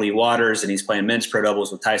with Annalie Waters, and he's playing men's pro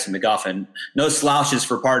doubles with Tyson McGuffin. No slouches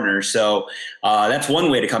for partners. So that's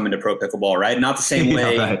one way to come into pro pickleball, right? Not the same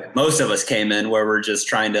way most of us came in, where we're just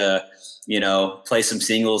trying to, play some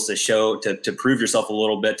singles to prove yourself a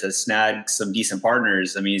little bit, to snag some decent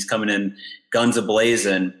partners. I mean, he's coming in guns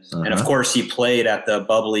a-blazing. And of course, he played at the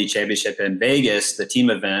Bubbly Championship in Vegas, the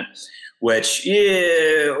team event, which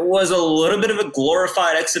was a little bit of a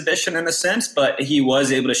glorified exhibition in a sense, but he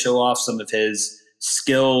was able to show off some of his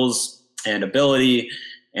skills and ability.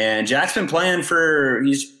 And Jack's been playing for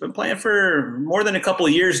more than a couple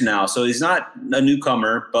of years now. So he's not a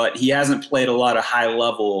newcomer, but he hasn't played a lot of high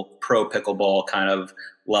level pro pickleball kind of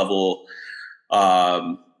level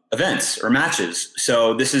events or matches.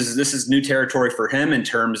 So this is new territory for him in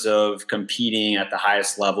terms of competing at the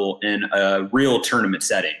highest level in a real tournament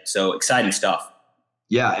setting. So exciting stuff.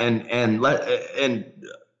 Yeah. And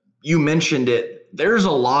you mentioned it. There's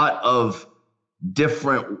a lot of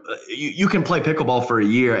different, you can play pickleball for a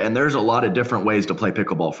year, and there's a lot of different ways to play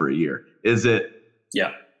pickleball for a year. Is it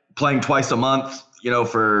playing twice a month,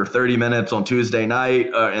 for 30 minutes on Tuesday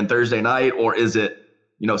night and Thursday night? Or is it,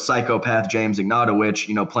 psychopath James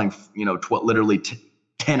Ignatowicz, playing, literally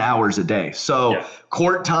 10 hours a day. So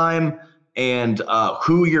court time and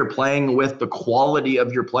who you're playing with, the quality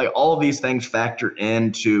of your play, all of these things factor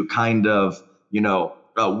into kind of,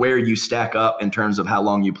 where you stack up in terms of how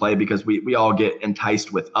long you play, because we all get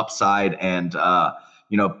enticed with upside and,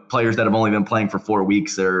 players that have only been playing for 4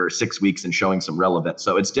 weeks or 6 weeks and showing some relevance.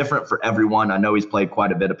 So it's different for everyone. I know he's played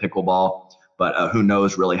quite a bit of pickleball, but who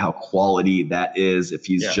knows really how quality that is if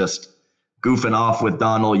he's just goofing off with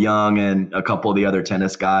Donald Young and a couple of the other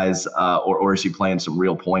tennis guys, or is he playing some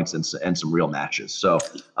real points and some real matches? So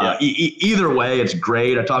either way, it's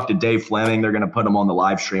great. I talked to Dave Fleming. They're going to put him on the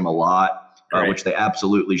live stream a lot, which they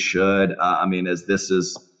absolutely should. As this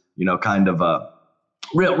is, kind of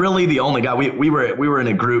really the only guy. We were in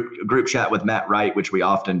a group chat with Matt Wright, which we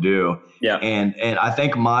often do. Yeah. And I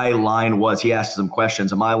think my line was, he asked some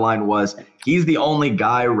questions, and my line was, he's the only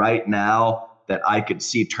guy right now that I could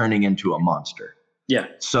see turning into a monster. Yeah.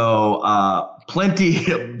 So plenty,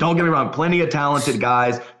 don't get me wrong, plenty of talented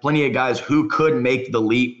guys, plenty of guys who could make the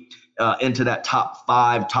leap into that top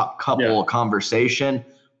 5, top couple conversation.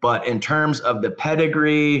 But in terms of the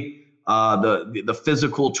pedigree, the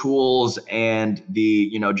physical tools, and the,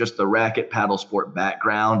 just the racket paddle sport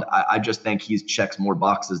background, I just think he checks more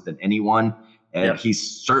boxes than anyone. And he's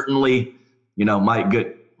certainly,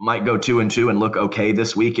 might go 2-2 and look okay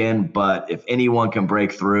this weekend. But if anyone can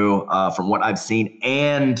break through from what I've seen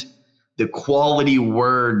and the quality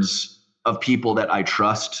words of people that I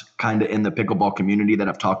trust kind of in the pickleball community that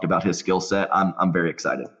have talked about his skill set, I'm very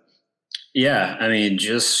excited. Yeah.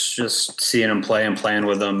 Just seeing him play and playing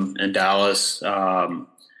with him in Dallas.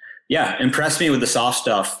 Impressed me with the soft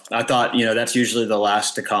stuff. I thought, that's usually the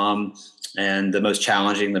last to come and the most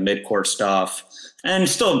challenging, the mid-court stuff. And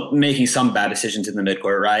still making some bad decisions in the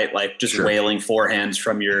midcourt, right? Like just wailing forehands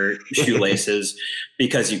from your shoelaces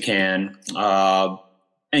because you can,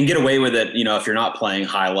 and get away with it, if you're not playing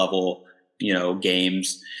high level,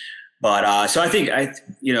 games. But so I think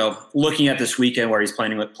looking at this weekend where he's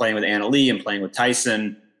playing with Anna Lee and playing with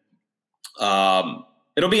Tyson,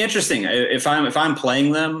 it'll be interesting. If I'm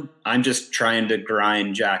playing them, I'm just trying to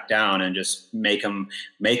grind Jack down and just make him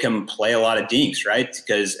play a lot of dinks, right?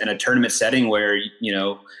 Because in a tournament setting where,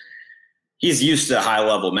 he's used to high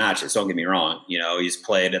level matches, don't get me wrong. He's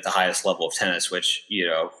played at the highest level of tennis, which,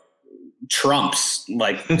 trumps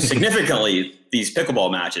like significantly these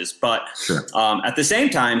pickleball matches. But at the same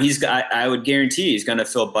time, I would guarantee he's going to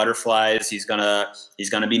feel butterflies. He's going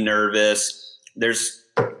to be nervous. There's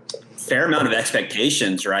fair amount of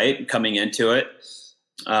expectations, right, coming into it,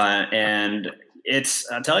 and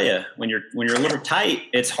I'll tell you, when you're a little tight,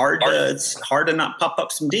 it's hard to not pop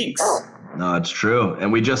up some dinks. No, it's true.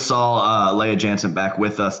 And we just saw Leah Jansen back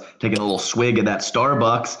with us taking a little swig of that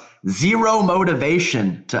Starbucks. Zero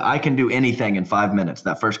motivation to I can do anything in 5 minutes.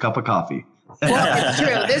 That first cup of coffee. Well, it's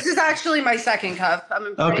true. This is actually my second cup.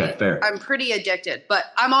 Fair. I'm pretty addicted, but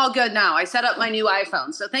I'm all good now. I set up my new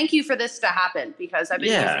iPhone. So thank you for this to happen, because I've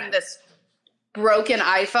been using this broken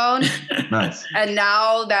iPhone. Nice. And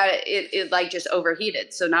now that it like just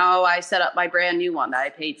overheated. So now I set up my brand new one that I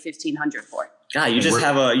paid $1,500 for. God, you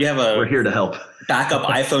have a we're here to help. Backup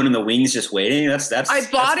iPhone in the wings just waiting. That's I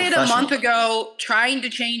bought it a month ago trying to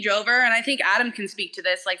change over, and I think Adam can speak to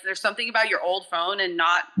this. Like, there's something about your old phone and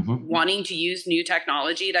not wanting to use new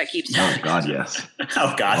technology that keeps Oh God, yes.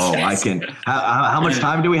 Oh God. Oh, yes. I can. How much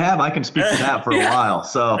time do we have? I can speak to that for a while.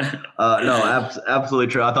 So no, absolutely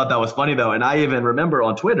true. I thought that was funny though, and I even remember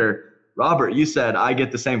on Twitter, Robert, you said I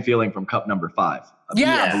get the same feeling from cup number 5.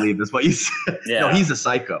 I believe that's what you said. Yeah. No, he's a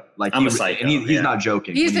psycho. Like I'm a psycho. And he's not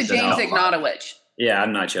joking. He's a James Ignatowicz. Yeah,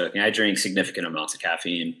 I'm not joking. I drink significant amounts of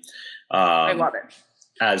caffeine. I love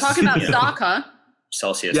it. Talking about stock, huh?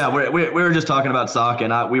 Celsius. Yeah, we were just talking about stock,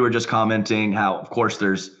 and we were just commenting how, of course,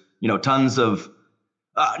 there's tons of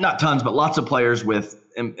not tons, but lots of players with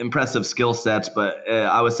impressive skill sets. But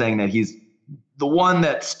I was saying that he's the one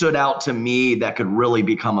that stood out to me that could really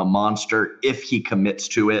become a monster if he commits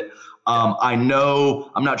to it. I'm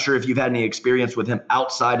not sure if you've had any experience with him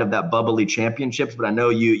outside of that Bubbly Championships, but I know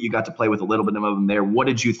you got to play with a little bit of him there. What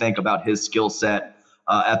did you think about his skill set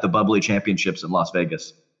at the Bubbly Championships in Las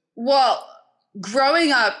Vegas? Well,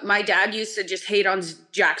 growing up, my dad used to just hate on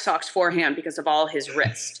Jack Sock's forehand because of all his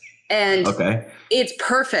wrist. And it's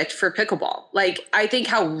perfect for pickleball. Like, I think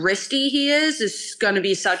how wristy he is going to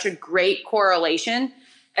be such a great correlation.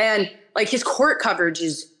 And like, his court coverage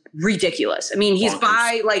is ridiculous. I mean, he's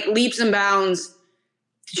by like leaps and bounds,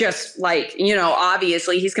 just like,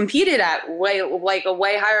 obviously he's competed at a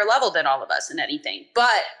way higher level than all of us in anything.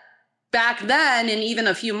 But back then, and even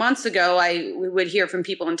a few months ago, we would hear from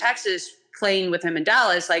people in Texas playing with him in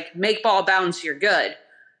Dallas, like, make ball bounce, you're good.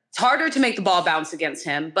 It's harder to make the ball bounce against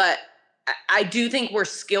him, but I do think we're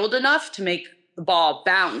skilled enough to make the ball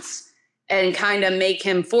bounce. and kind of make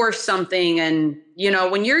him force something. And,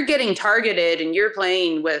 when you're getting targeted and you're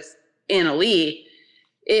playing with Anna Leigh,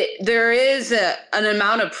 there is an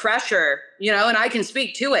amount of pressure, and I can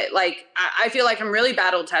speak to it. Like, I feel like I'm really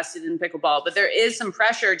battle tested in pickleball, but there is some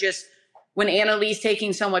pressure just when Anna Leigh's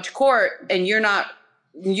taking so much court and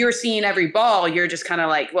you're seeing every ball, you're just kind of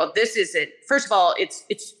like, well, this is it. First of all,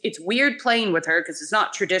 it's weird playing with her because it's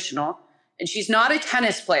not traditional and she's not a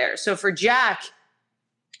tennis player. So for Jack,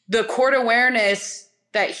 the court awareness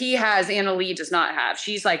that he has, Anna Leigh does not have.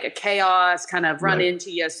 She's like a chaos kind of run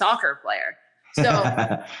into you soccer player. So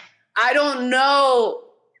I don't know.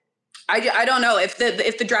 I don't know if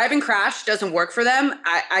the drive and crash doesn't work for them.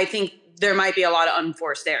 I think there might be a lot of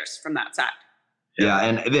unforced errors from that side. Yeah,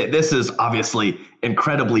 and this is obviously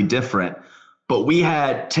incredibly different. But we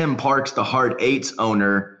had Tim Parks, the Hard Eights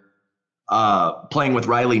owner, playing with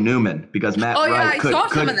Riley Newman because Matt. Oh yeah, I saw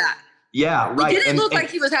some of that. Yeah, right. He didn't look like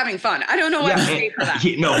he was having fun. I don't know what to say for that.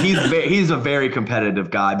 He's a very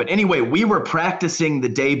competitive guy. But anyway, we were practicing the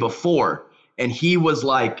day before, and he was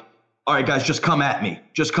like, all right, guys, just come at me.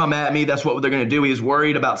 Just come at me. That's what they're going to do. He's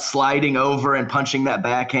worried about sliding over and punching that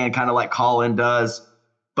backhand, kind of like Colin does.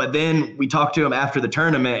 But then we talked to him after the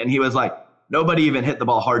tournament, and he was like, nobody even hit the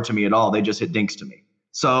ball hard to me at all. They just hit dinks to me.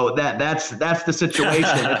 So that's the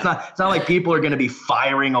situation. It's not like people are going to be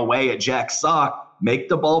firing away at Jack's sock. Make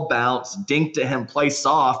the ball bounce, dink to him, play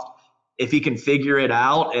soft. If he can figure it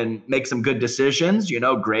out and make some good decisions,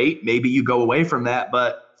 great. Maybe you go away from that.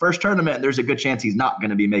 But first tournament, there's a good chance he's not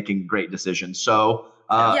going to be making great decisions. So,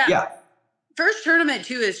 yeah. First tournament,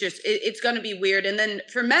 too, is just it's going to be weird. And then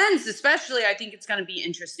for men's especially, I think it's going to be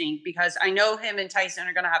interesting because I know him and Tyson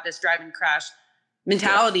are going to have this drive and crash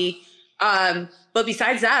mentality. Yeah. But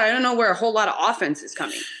besides that, I don't know where a whole lot of offense is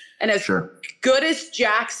coming. And as good as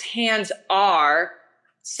Jack's hands are,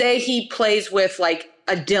 say he plays with like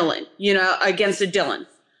a Dylan, against a Dylan.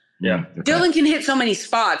 Yeah. Okay. Dylan can hit so many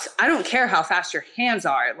spots. I don't care how fast your hands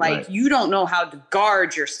are. Like you don't know how to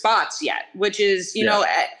guard your spots yet, which is,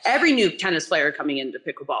 every new tennis player coming into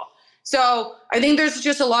pickleball. So I think there's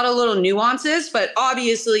just a lot of little nuances, but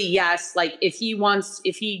obviously, yes, like if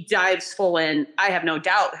he dives full in, I have no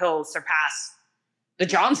doubt he'll surpass the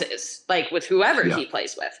Joneses, like with whoever he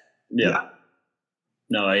plays with. Yeah.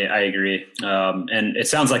 No, I agree. And it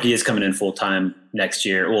sounds like he is coming in full-time next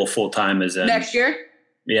year. Well, full-time as in next year?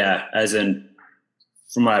 Yeah. As in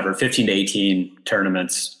from whatever, 15 to 18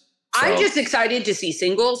 tournaments. So. I'm just excited to see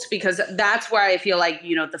singles because that's where I feel like,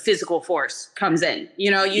 the physical force comes in.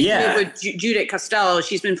 With Judith Costello,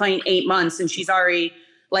 she's been playing 8 months and she's already,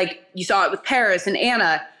 like you saw it with Paris and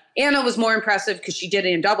Anna. Anna was more impressive because she did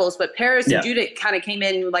it in doubles, but Paris and Judith kind of came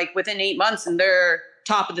in like within 8 months and they're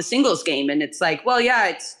top of the singles game. And it's like, well, yeah,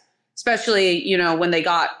 it's especially, when they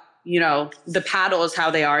got, the paddles, how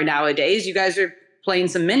they are nowadays, you guys are playing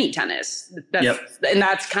some mini tennis. And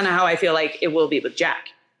that's kind of how I feel like it will be with Jack.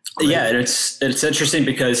 Yeah. And it's interesting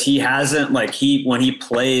because he hasn't when he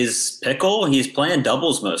plays pickle, he's playing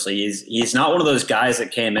doubles mostly. He's not one of those guys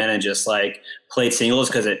that came in and just like played singles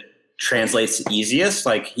because it translates the easiest.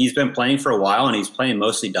 Like he's been playing for a while and he's playing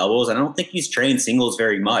mostly doubles. I don't think he's trained singles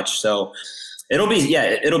very much. So it'll be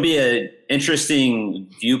an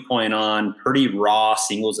interesting viewpoint on pretty raw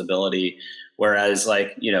singles ability. Whereas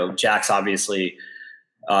Jack's obviously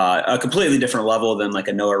a completely different level than like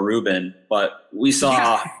a Noah Rubin, but we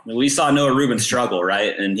saw Noah Rubin struggle,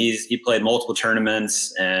 right? And he played multiple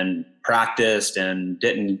tournaments and practiced and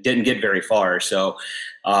didn't get very far. So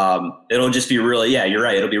it'll just be really, you're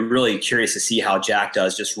right. It'll be really curious to see how Jack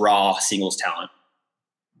does just raw singles talent.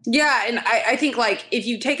 Yeah, and I think like if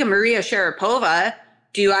you take a Maria Sharapova,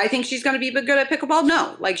 do I think she's going to be good at pickleball?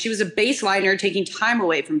 No. Like she was a baseliner taking time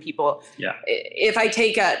away from people. Yeah. If I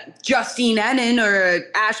take a Justine Ennen or a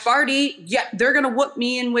Ash Barty, they're going to whoop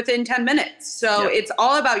me in within 10 minutes. So it's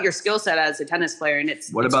all about your skill set as a tennis player, and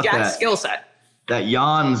it's Jack's skill set. That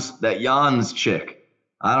Jans chick.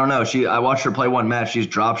 I don't know. I watched her play one match. She's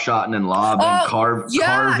drop shotting and lobbing, that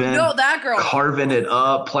girl carving it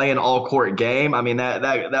up, playing all court game. I mean,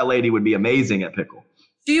 that lady would be amazing at pickle.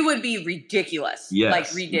 She would be ridiculous. Yes.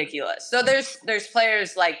 Like ridiculous. So there's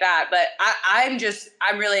players like that, but I'm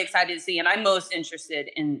really excited to see, and I'm most interested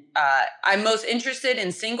in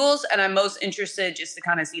singles, and I'm most interested just to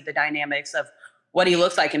kind of see the dynamics of what he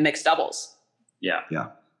looks like in mixed doubles. Yeah. Yeah.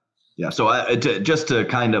 Yeah. So just to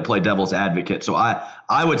kind of play devil's advocate. So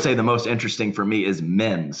I would say the most interesting for me is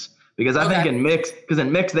men's, because I think in mix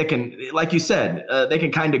they can, like you said, they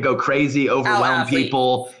can kind of go crazy, overwhelm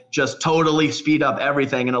people, just totally speed up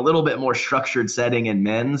everything in a little bit more structured setting in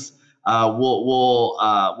men's.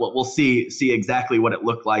 We'll see exactly what it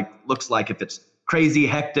looks like if it's crazy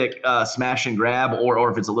hectic smash and grab,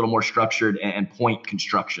 or if it's a little more structured and point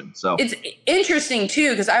construction. So it's interesting too,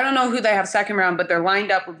 because I don't know who they have second round, but they're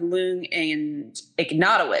lined up with Lung and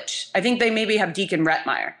Ignatowicz. I think they maybe have Deacon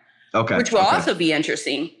Rettmeyer, which will also be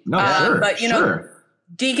interesting. No, sure, but you know,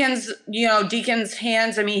 Deacon's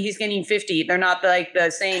hands, I mean, he's getting 50. They're not like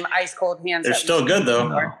the same ice cold hands. They're still good though.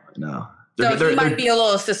 No. So he might be a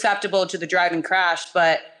little susceptible to the driving crash,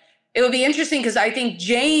 but it would be interesting because I think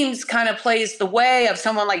James kind of plays the way of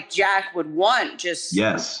someone like Jack would want. Just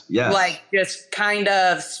like just kind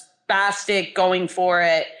of spastic, going for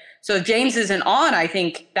it. So if James isn't on, I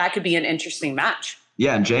think that could be an interesting match.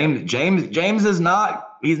 Yeah, and James is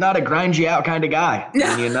not. He's not a grind you out kind of guy.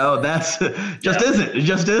 And, you know, that's isn't. It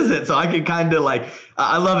just isn't. So I can kind of like,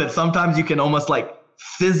 I love it. Sometimes you can almost like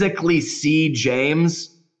physically see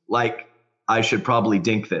James like, I should probably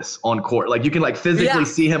dink this on court. Like you can like physically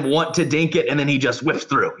see him want to dink it, and then he just whiffs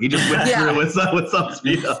through. He just whiffs through with some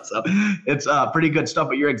speed up. So it's pretty good stuff.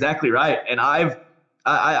 But you're exactly right. And I've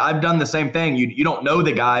done the same thing. You don't know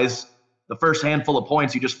the guys. The first handful of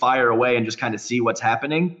points, you just fire away and just kind of see what's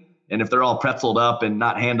happening. And if they're all pretzeled up and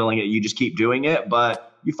not handling it, you just keep doing it.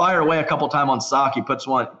 But you fire away a couple times on sock, he puts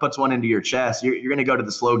one into your chest. You're going to go to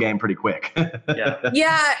the slow game pretty quick.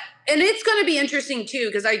 Yeah. And it's going to be interesting too,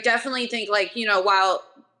 because I definitely think like, you know, while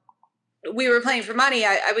we were playing for money,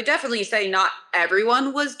 I would definitely say not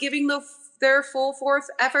everyone was giving their full fourth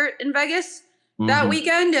effort in Vegas that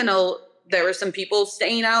weekend. And there were some people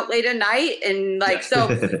staying out late at night. And like, so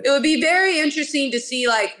it would be very interesting to see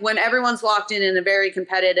like when everyone's locked in a very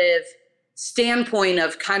competitive standpoint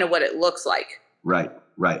of kind of what it looks like. Right.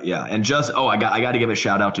 Yeah. And I got to give a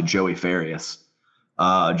shout out to Joey Farias.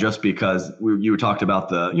 Just because you talked about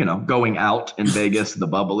the, you know, going out in Vegas, the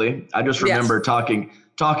bubbly. I just remember talking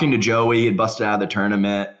to Joey. He had busted out of the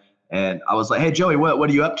tournament, and I was like, "Hey, Joey, what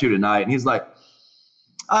are you up to tonight?" And he's like,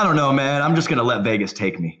 "I don't know, man. I'm just gonna let Vegas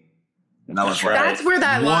take me." And I was like, "That's where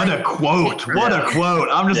that what a quote! What a quote!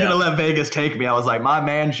 I'm just gonna let Vegas take me." I was like, "My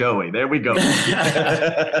man, Joey. There we go."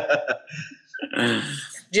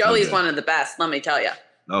 Joey's one of the best. Let me tell you.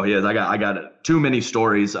 Oh, he is. I got too many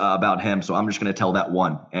stories about him, so I'm just going to tell that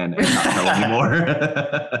one and not tell anymore.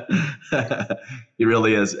 He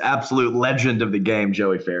really is. Absolute legend of the game,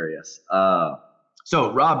 Joey Farias.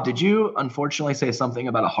 So, Rob, did you unfortunately say something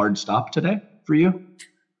about a hard stop today for you?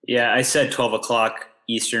 Yeah, I said 12 o'clock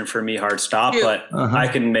Eastern for me, hard stop, but I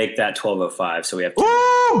can make that 12:05. So we have.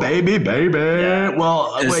 Ooh, baby. Yeah.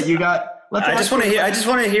 Well, wait, you got. I just want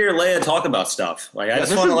to hear Leia talk about stuff. Like I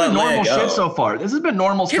just want to let normal Leia go. Shit so far. This has been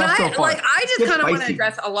normal stuff so far. Like I just kind of want to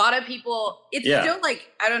address a lot of people. It's still like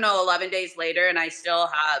I don't know, 11 days later, and I still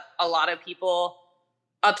have a lot of people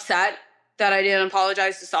upset that I didn't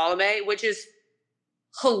apologize to Salome, which is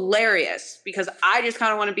hilarious because I just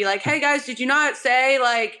kind of want to be like, hey guys, did you not say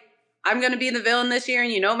like I'm going to be the villain this year,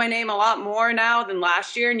 and you know my name a lot more now than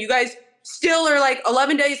last year, and you guys still are like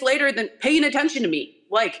 11 days later than paying attention to me,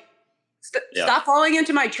 like. Stop falling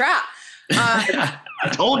into my trap. I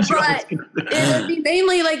told you. But it would be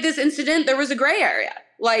mainly like this incident. There was a gray area.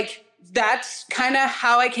 Like that's kind of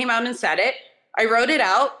how I came out and said it. I wrote it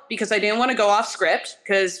out because I didn't want to go off script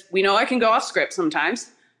because we know I can go off script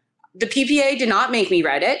sometimes. The PPA did not make me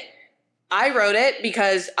write it. I wrote it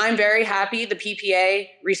because I'm very happy the PPA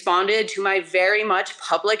responded to my very much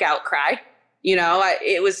public outcry. You know,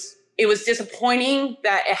 it was disappointing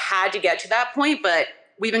that it had to get to that point, but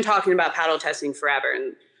we've been talking about paddle testing forever.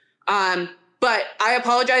 And, but I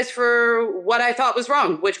apologize for what I thought was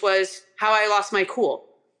wrong, which was how I lost my cool.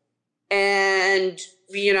 And,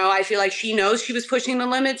 you know, I feel like she knows she was pushing the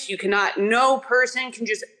limits. No person can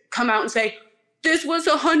just come out and say, this was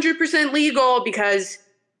 100% legal because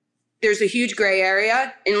there's a huge gray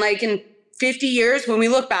area. And like in 50 years, when we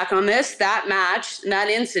look back on this, that match and that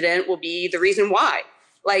incident will be the reason why.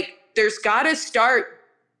 Like there's got to start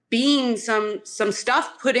being some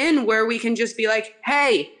stuff put in where we can just be like,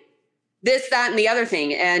 hey, this, that, and the other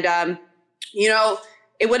thing. And, you know,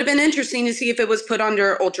 it would have been interesting to see if it was put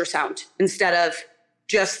under ultrasound instead of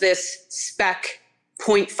just this spec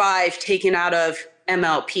 0.5 taken out of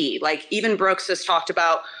MLP. Like even Brooks has talked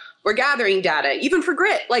about, we're gathering data, even for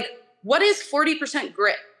grit. Like what is 40%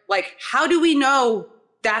 grit? Like, how do we know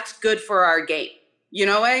that's good for our game? You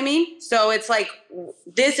know what I mean? So it's like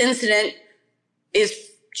this incident is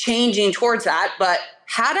changing towards that, but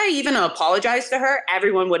had I even apologized to her,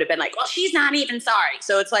 everyone would have been like, well, she's not even sorry.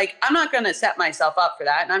 So it's like, I'm not going to set myself up for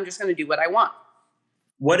that. And I'm just going to do what I want.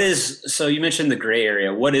 So you mentioned the gray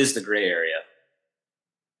area. What is the gray area?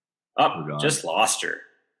 Just lost her.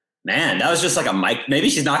 Man, that was just like a mic. Maybe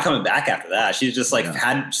she's not coming back after that. She's just like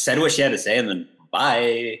said what she had to say and then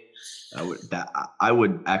bye. I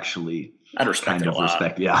would actually. I'd respect it a lot.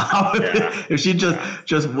 Respect, yeah. If she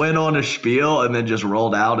just went on a spiel and then just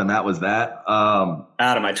rolled out and that was that.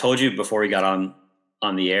 Adam, I told you before we got on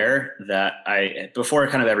the air that before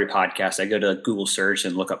kind of every podcast, I go to Google search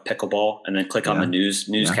and look up pickleball and then click on the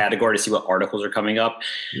news category to see what articles are coming up.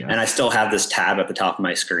 Yeah. And I still have this tab at the top of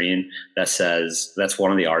my screen that says, that's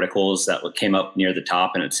one of the articles that came up near the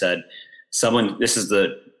top. And it said, this is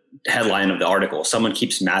the headline of the article. Someone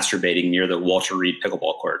keeps masturbating near the Walter Reed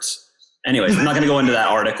pickleball courts. Anyways, I'm not going to go into that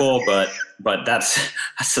article, but that's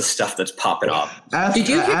the stuff that's popping up. Did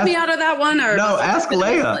you kick me out of that one? Or no, ask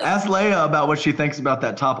Leia. Ask Leia about what she thinks about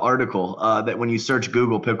that top article that when you search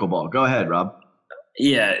Google pickleball. Go ahead, Rob.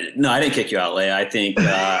 Yeah, no, I didn't kick you out, Leia. I think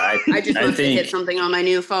I just must have hit something on my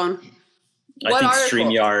new phone. I think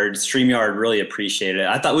StreamYard really appreciated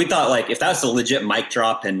it. We thought like if that's a legit mic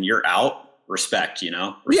drop and you're out. Respect.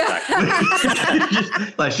 Respect.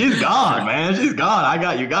 Yeah. Like she's gone, man. She's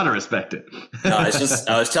gone. You got to respect it. No, it's just,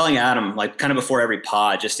 I was telling Adam, like kind of before every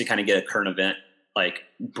pod, just to kind of get a current event, like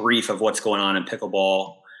brief of what's going on in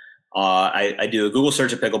pickleball. I do a Google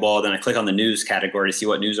search of pickleball, then I click on the news category to see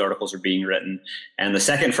what news articles are being written. And the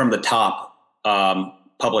second from the top,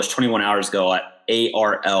 published 21 hours ago at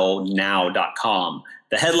arlnow.com,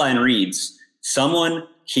 the headline reads, "Someone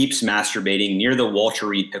keeps masturbating near the Walter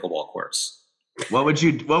Reed pickleball courts." What would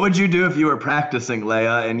you do if you were practicing,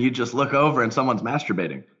 Leia, and you just look over and someone's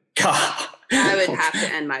masturbating? God. I would have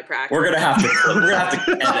to end my practice. We're gonna have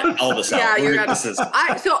to edit all this out. Yeah, you're gonna. So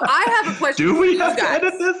I have a question. Do we have to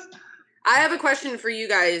edit this? I have a question for you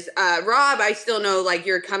guys. Rob, I still know like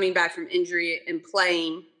you're coming back from injury and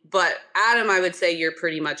playing, but Adam, I would say you're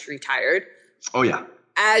pretty much retired. Oh yeah.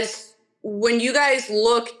 When you guys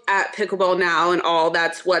look at pickleball now and all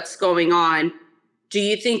that's what's going on, do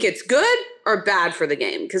you think it's good or bad for the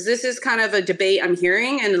game? Because this is kind of a debate I'm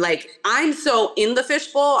hearing. And like, I'm so in the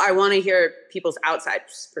fishbowl, I want to hear people's outside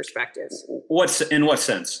perspectives. In what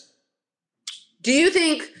sense? Do you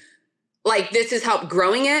think like this has helped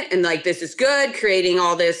growing it and like this is good, creating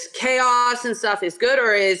all this chaos and stuff is good?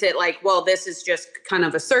 Or is it like, well, this is just kind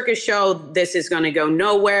of a circus show, this is going to go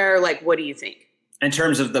nowhere? Like, what do you think? In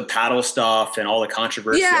terms of the paddle stuff and all the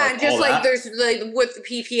controversy. Yeah, just like there's like with the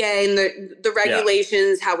PPA and the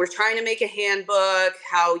regulations, how we're trying to make a handbook,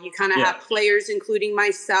 how you kind of have players, including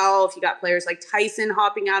myself. You got players like Tyson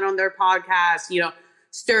hopping out on their podcast,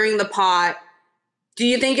 stirring the pot. Do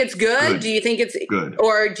you think it's good? Do you think it's good?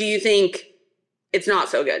 Or do you think it's not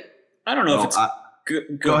so good? I don't know if it's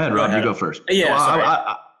good. Go ahead, Rob. You go first.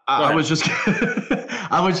 Yeah, I was just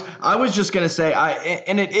I was just gonna say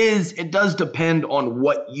it does depend on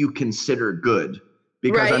what you consider good,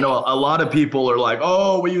 because I know a lot of people are like,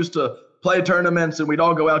 oh, we used to play tournaments and we'd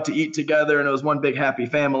all go out to eat together and it was one big happy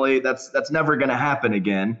family. That's never gonna happen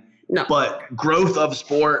again. No. But growth of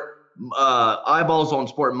sport, eyeballs on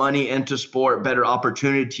sport, money into sport, better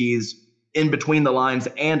opportunities in between the lines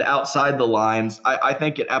and outside the lines, I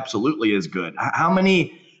think it absolutely is good. How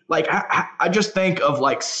many? Like, I just think of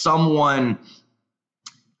like someone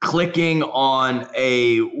clicking on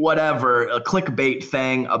a clickbait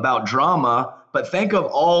thing about drama, but think of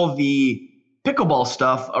all the pickleball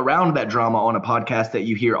stuff around that drama on a podcast that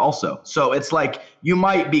you hear also. So it's like you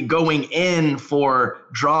might be going in for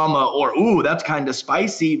drama or, ooh, that's kind of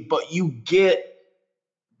spicy, but you get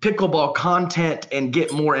pickleball content and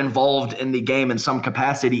get more involved in the game in some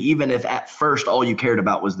capacity, even if at first all you cared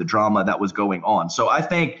about was the drama that was going on. So I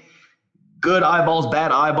think good eyeballs,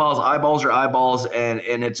 bad eyeballs, eyeballs are eyeballs, and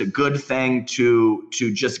it's a good thing to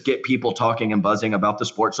just get people talking and buzzing about the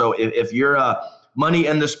sport. So if you're money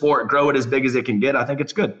in the sport, grow it as big as it can get, I think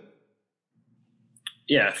it's good.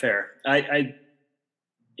 Yeah, fair. I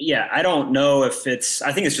don't know if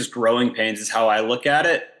I think it's just growing pains is how I look at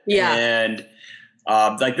it. Yeah. And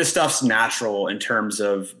like this stuff's natural in terms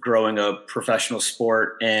of growing a professional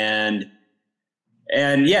sport and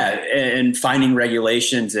finding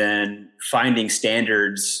regulations and finding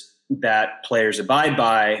standards that players abide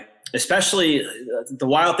by. Especially the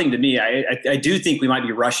wild thing to me, I do think we might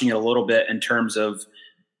be rushing it a little bit in terms of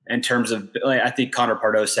like, I think Connor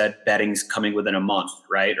Pardo said betting's coming within a month,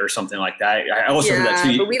 right? Or something like that. I also heard that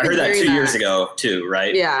 2 years ago too,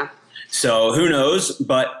 right? Yeah. So who knows?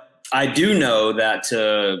 But I do know that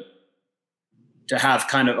to have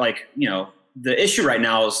kind of like, the issue right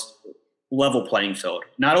now is level playing field,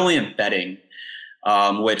 not only in betting,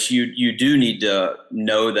 which you do need to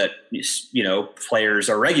know that, players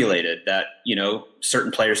are regulated, that,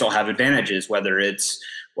 certain players don't have advantages, whether it's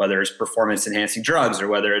performance enhancing drugs or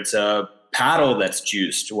whether it's a paddle that's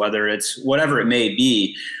juiced, whether it's whatever it may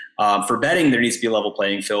be. For betting, there needs to be a level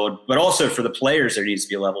playing field, but also for the players, there needs to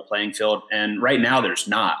be a level playing field. And right now there's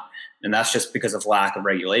not. And that's just because of lack of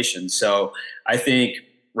regulation. So I think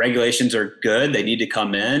regulations are good. They need to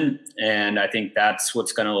come in. And I think that's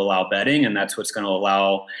what's going to allow betting. And that's what's going to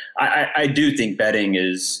allow, I do think betting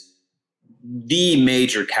is the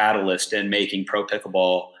major catalyst in making pro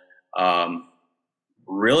pickleball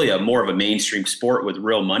really a more of a mainstream sport with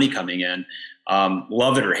real money coming in.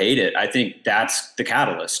 Love it or hate it, I think that's the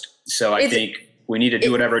catalyst. So I think we need to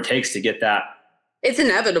do whatever it takes to get that. It's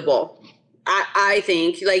inevitable. I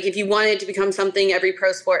think, like, if you want it to become something, every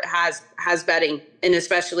pro sport has betting, and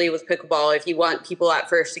especially with pickleball, if you want people at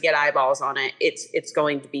first to get eyeballs on it, it's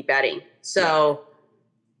going to be betting. So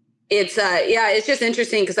it's it's just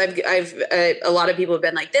interesting because I've a lot of people have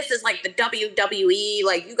been like, this is like the WWE,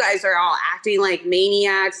 like you guys are all acting like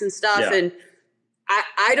maniacs and stuff, and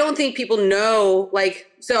I don't think people know, like,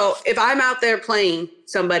 so if I'm out there playing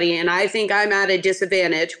somebody and I think I'm at a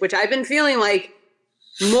disadvantage, which I've been feeling like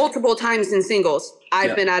multiple times in singles,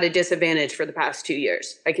 I've been at a disadvantage for the past 2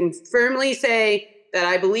 years. I can firmly say that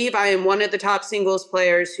I believe I am one of the top singles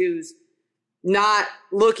players who's not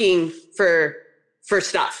looking for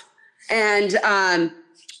stuff. And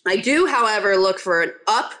I do, however, look for an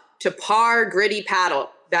up to par gritty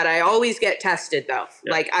paddle that I always get tested though.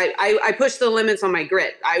 Yeah. Like I push the limits on my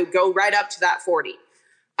grit. I go right up to that 40.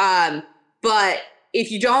 But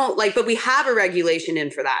if you don't but we have a regulation in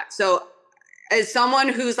for that. So as someone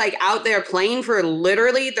who's like out there playing for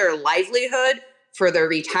literally their livelihood, for their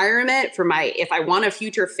retirement, for if I want a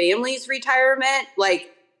future family's retirement,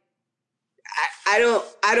 like I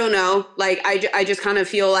don't know. Like I just kind of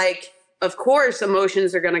feel like, of course,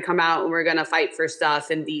 emotions are going to come out and we're going to fight for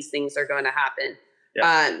stuff and these things are going to happen.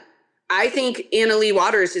 Yeah. I think Anna Leigh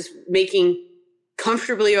Waters is making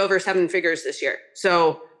comfortably over 7 figures this year.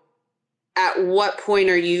 So at what point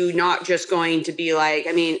are you not just going to be like,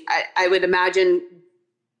 I mean, I would imagine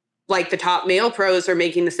like the top male pros are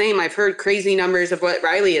making the same. I've heard crazy numbers of what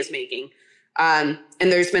Riley is making. And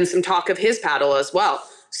there's been some talk of his paddle as well.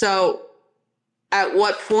 So at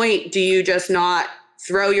what point do you just not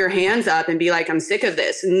throw your hands up and be like, I'm sick of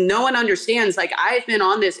this? And no one understands. Like, I've been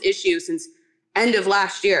on this issue since end of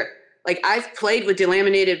last year. Like, I've played with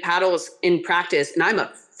delaminated paddles in practice, and I'm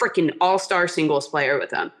a freaking all-star singles player with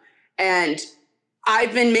them. And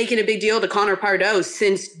I've been making a big deal to Connor Pardoe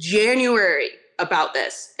since January about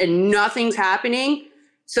this, and nothing's happening.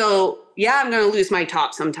 So yeah, I'm going to lose my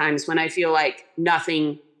top sometimes when I feel like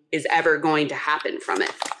nothing is ever going to happen from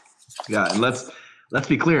it. Yeah, and let's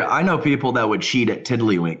be clear. I know people that would cheat at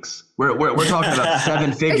tiddlywinks. We're talking about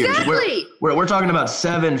 7 figures. Exactly. We're talking about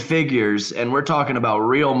 7 figures, and we're talking about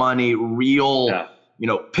real money, real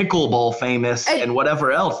pickleball famous and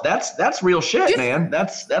whatever else. That's real shit, man.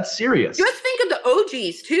 That's serious. Just think of the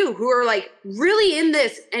OGs too, who are like really in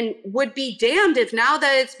this and would be damned if now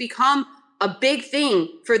that it's become a big thing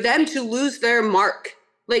for them to lose their mark.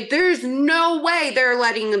 Like, there's no way they're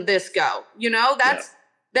letting this go.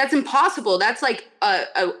 That's impossible. That's like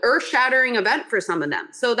a earth-shattering event for some of them.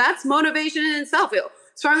 So that's motivation in itself.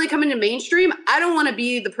 It's finally coming to mainstream. I don't want to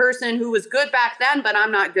be the person who was good back then, but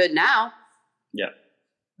I'm not good now. Yeah.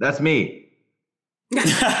 That's me. Go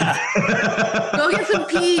get some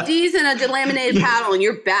PEDs and a delaminated paddle, and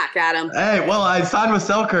you're back, Adam. Hey, well, I signed with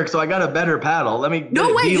Selkirk, so I got a better paddle.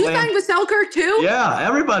 No way, you signed with Selkirk too? Yeah,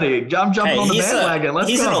 everybody. I'm jumping on the bandwagon. Let's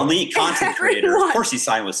go. He's an elite content creator. Of course he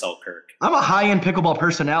signed with Selkirk. I'm a high-end pickleball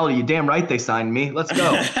personality. You damn right they signed me. Let's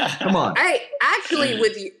go. Come on. Hey, actually,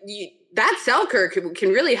 with you, that Selkirk can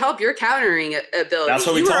really help your countering ability. That's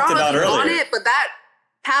what we talked about earlier. On it, but that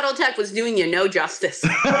paddle tech was doing you no justice.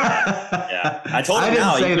 Yeah, I told him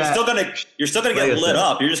now. You're still gonna get lit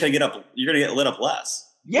up. You're just gonna get up. You're gonna get lit up less.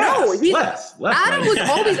 Yeah, no, less. Adam was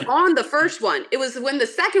always on the first one. It was when the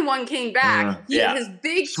second one came back. His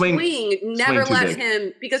big swing never left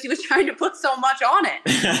him because he was trying to put so much on it.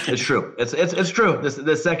 It's true. It's true.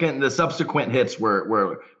 The subsequent hits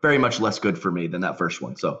were very much less good for me than that first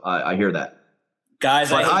one. So I hear that.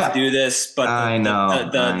 Guys, I hate to do this, but I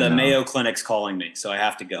know the Mayo Clinic's calling me, so I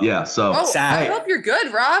have to go. Yeah, so I hope you're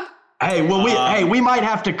good, Rob. Hey, well, we might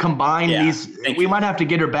have to combine these. We might have to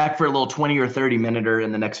get her back for a little 20 or 30 minute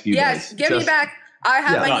in the next few days. Yes, get me back. I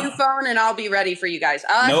have my new phone, and I'll be ready for you guys.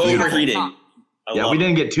 No overheating. We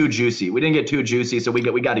didn't get too juicy. So we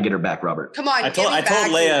got to get her back, Robert. Come on, I told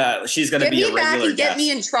Leia she's going to be a regular guest. Get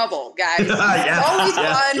me in trouble, guys. It's always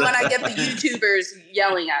fun when I get the YouTubers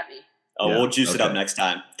yelling at me. Oh, we'll juice it up next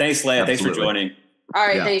time. Thanks, Leia. Absolutely. Thanks for joining. All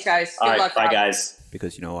right, thanks, guys. Good luck. Bye, guys.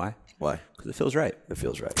 Because you know why? Why? Because it feels right. It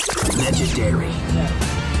feels right. Legendary.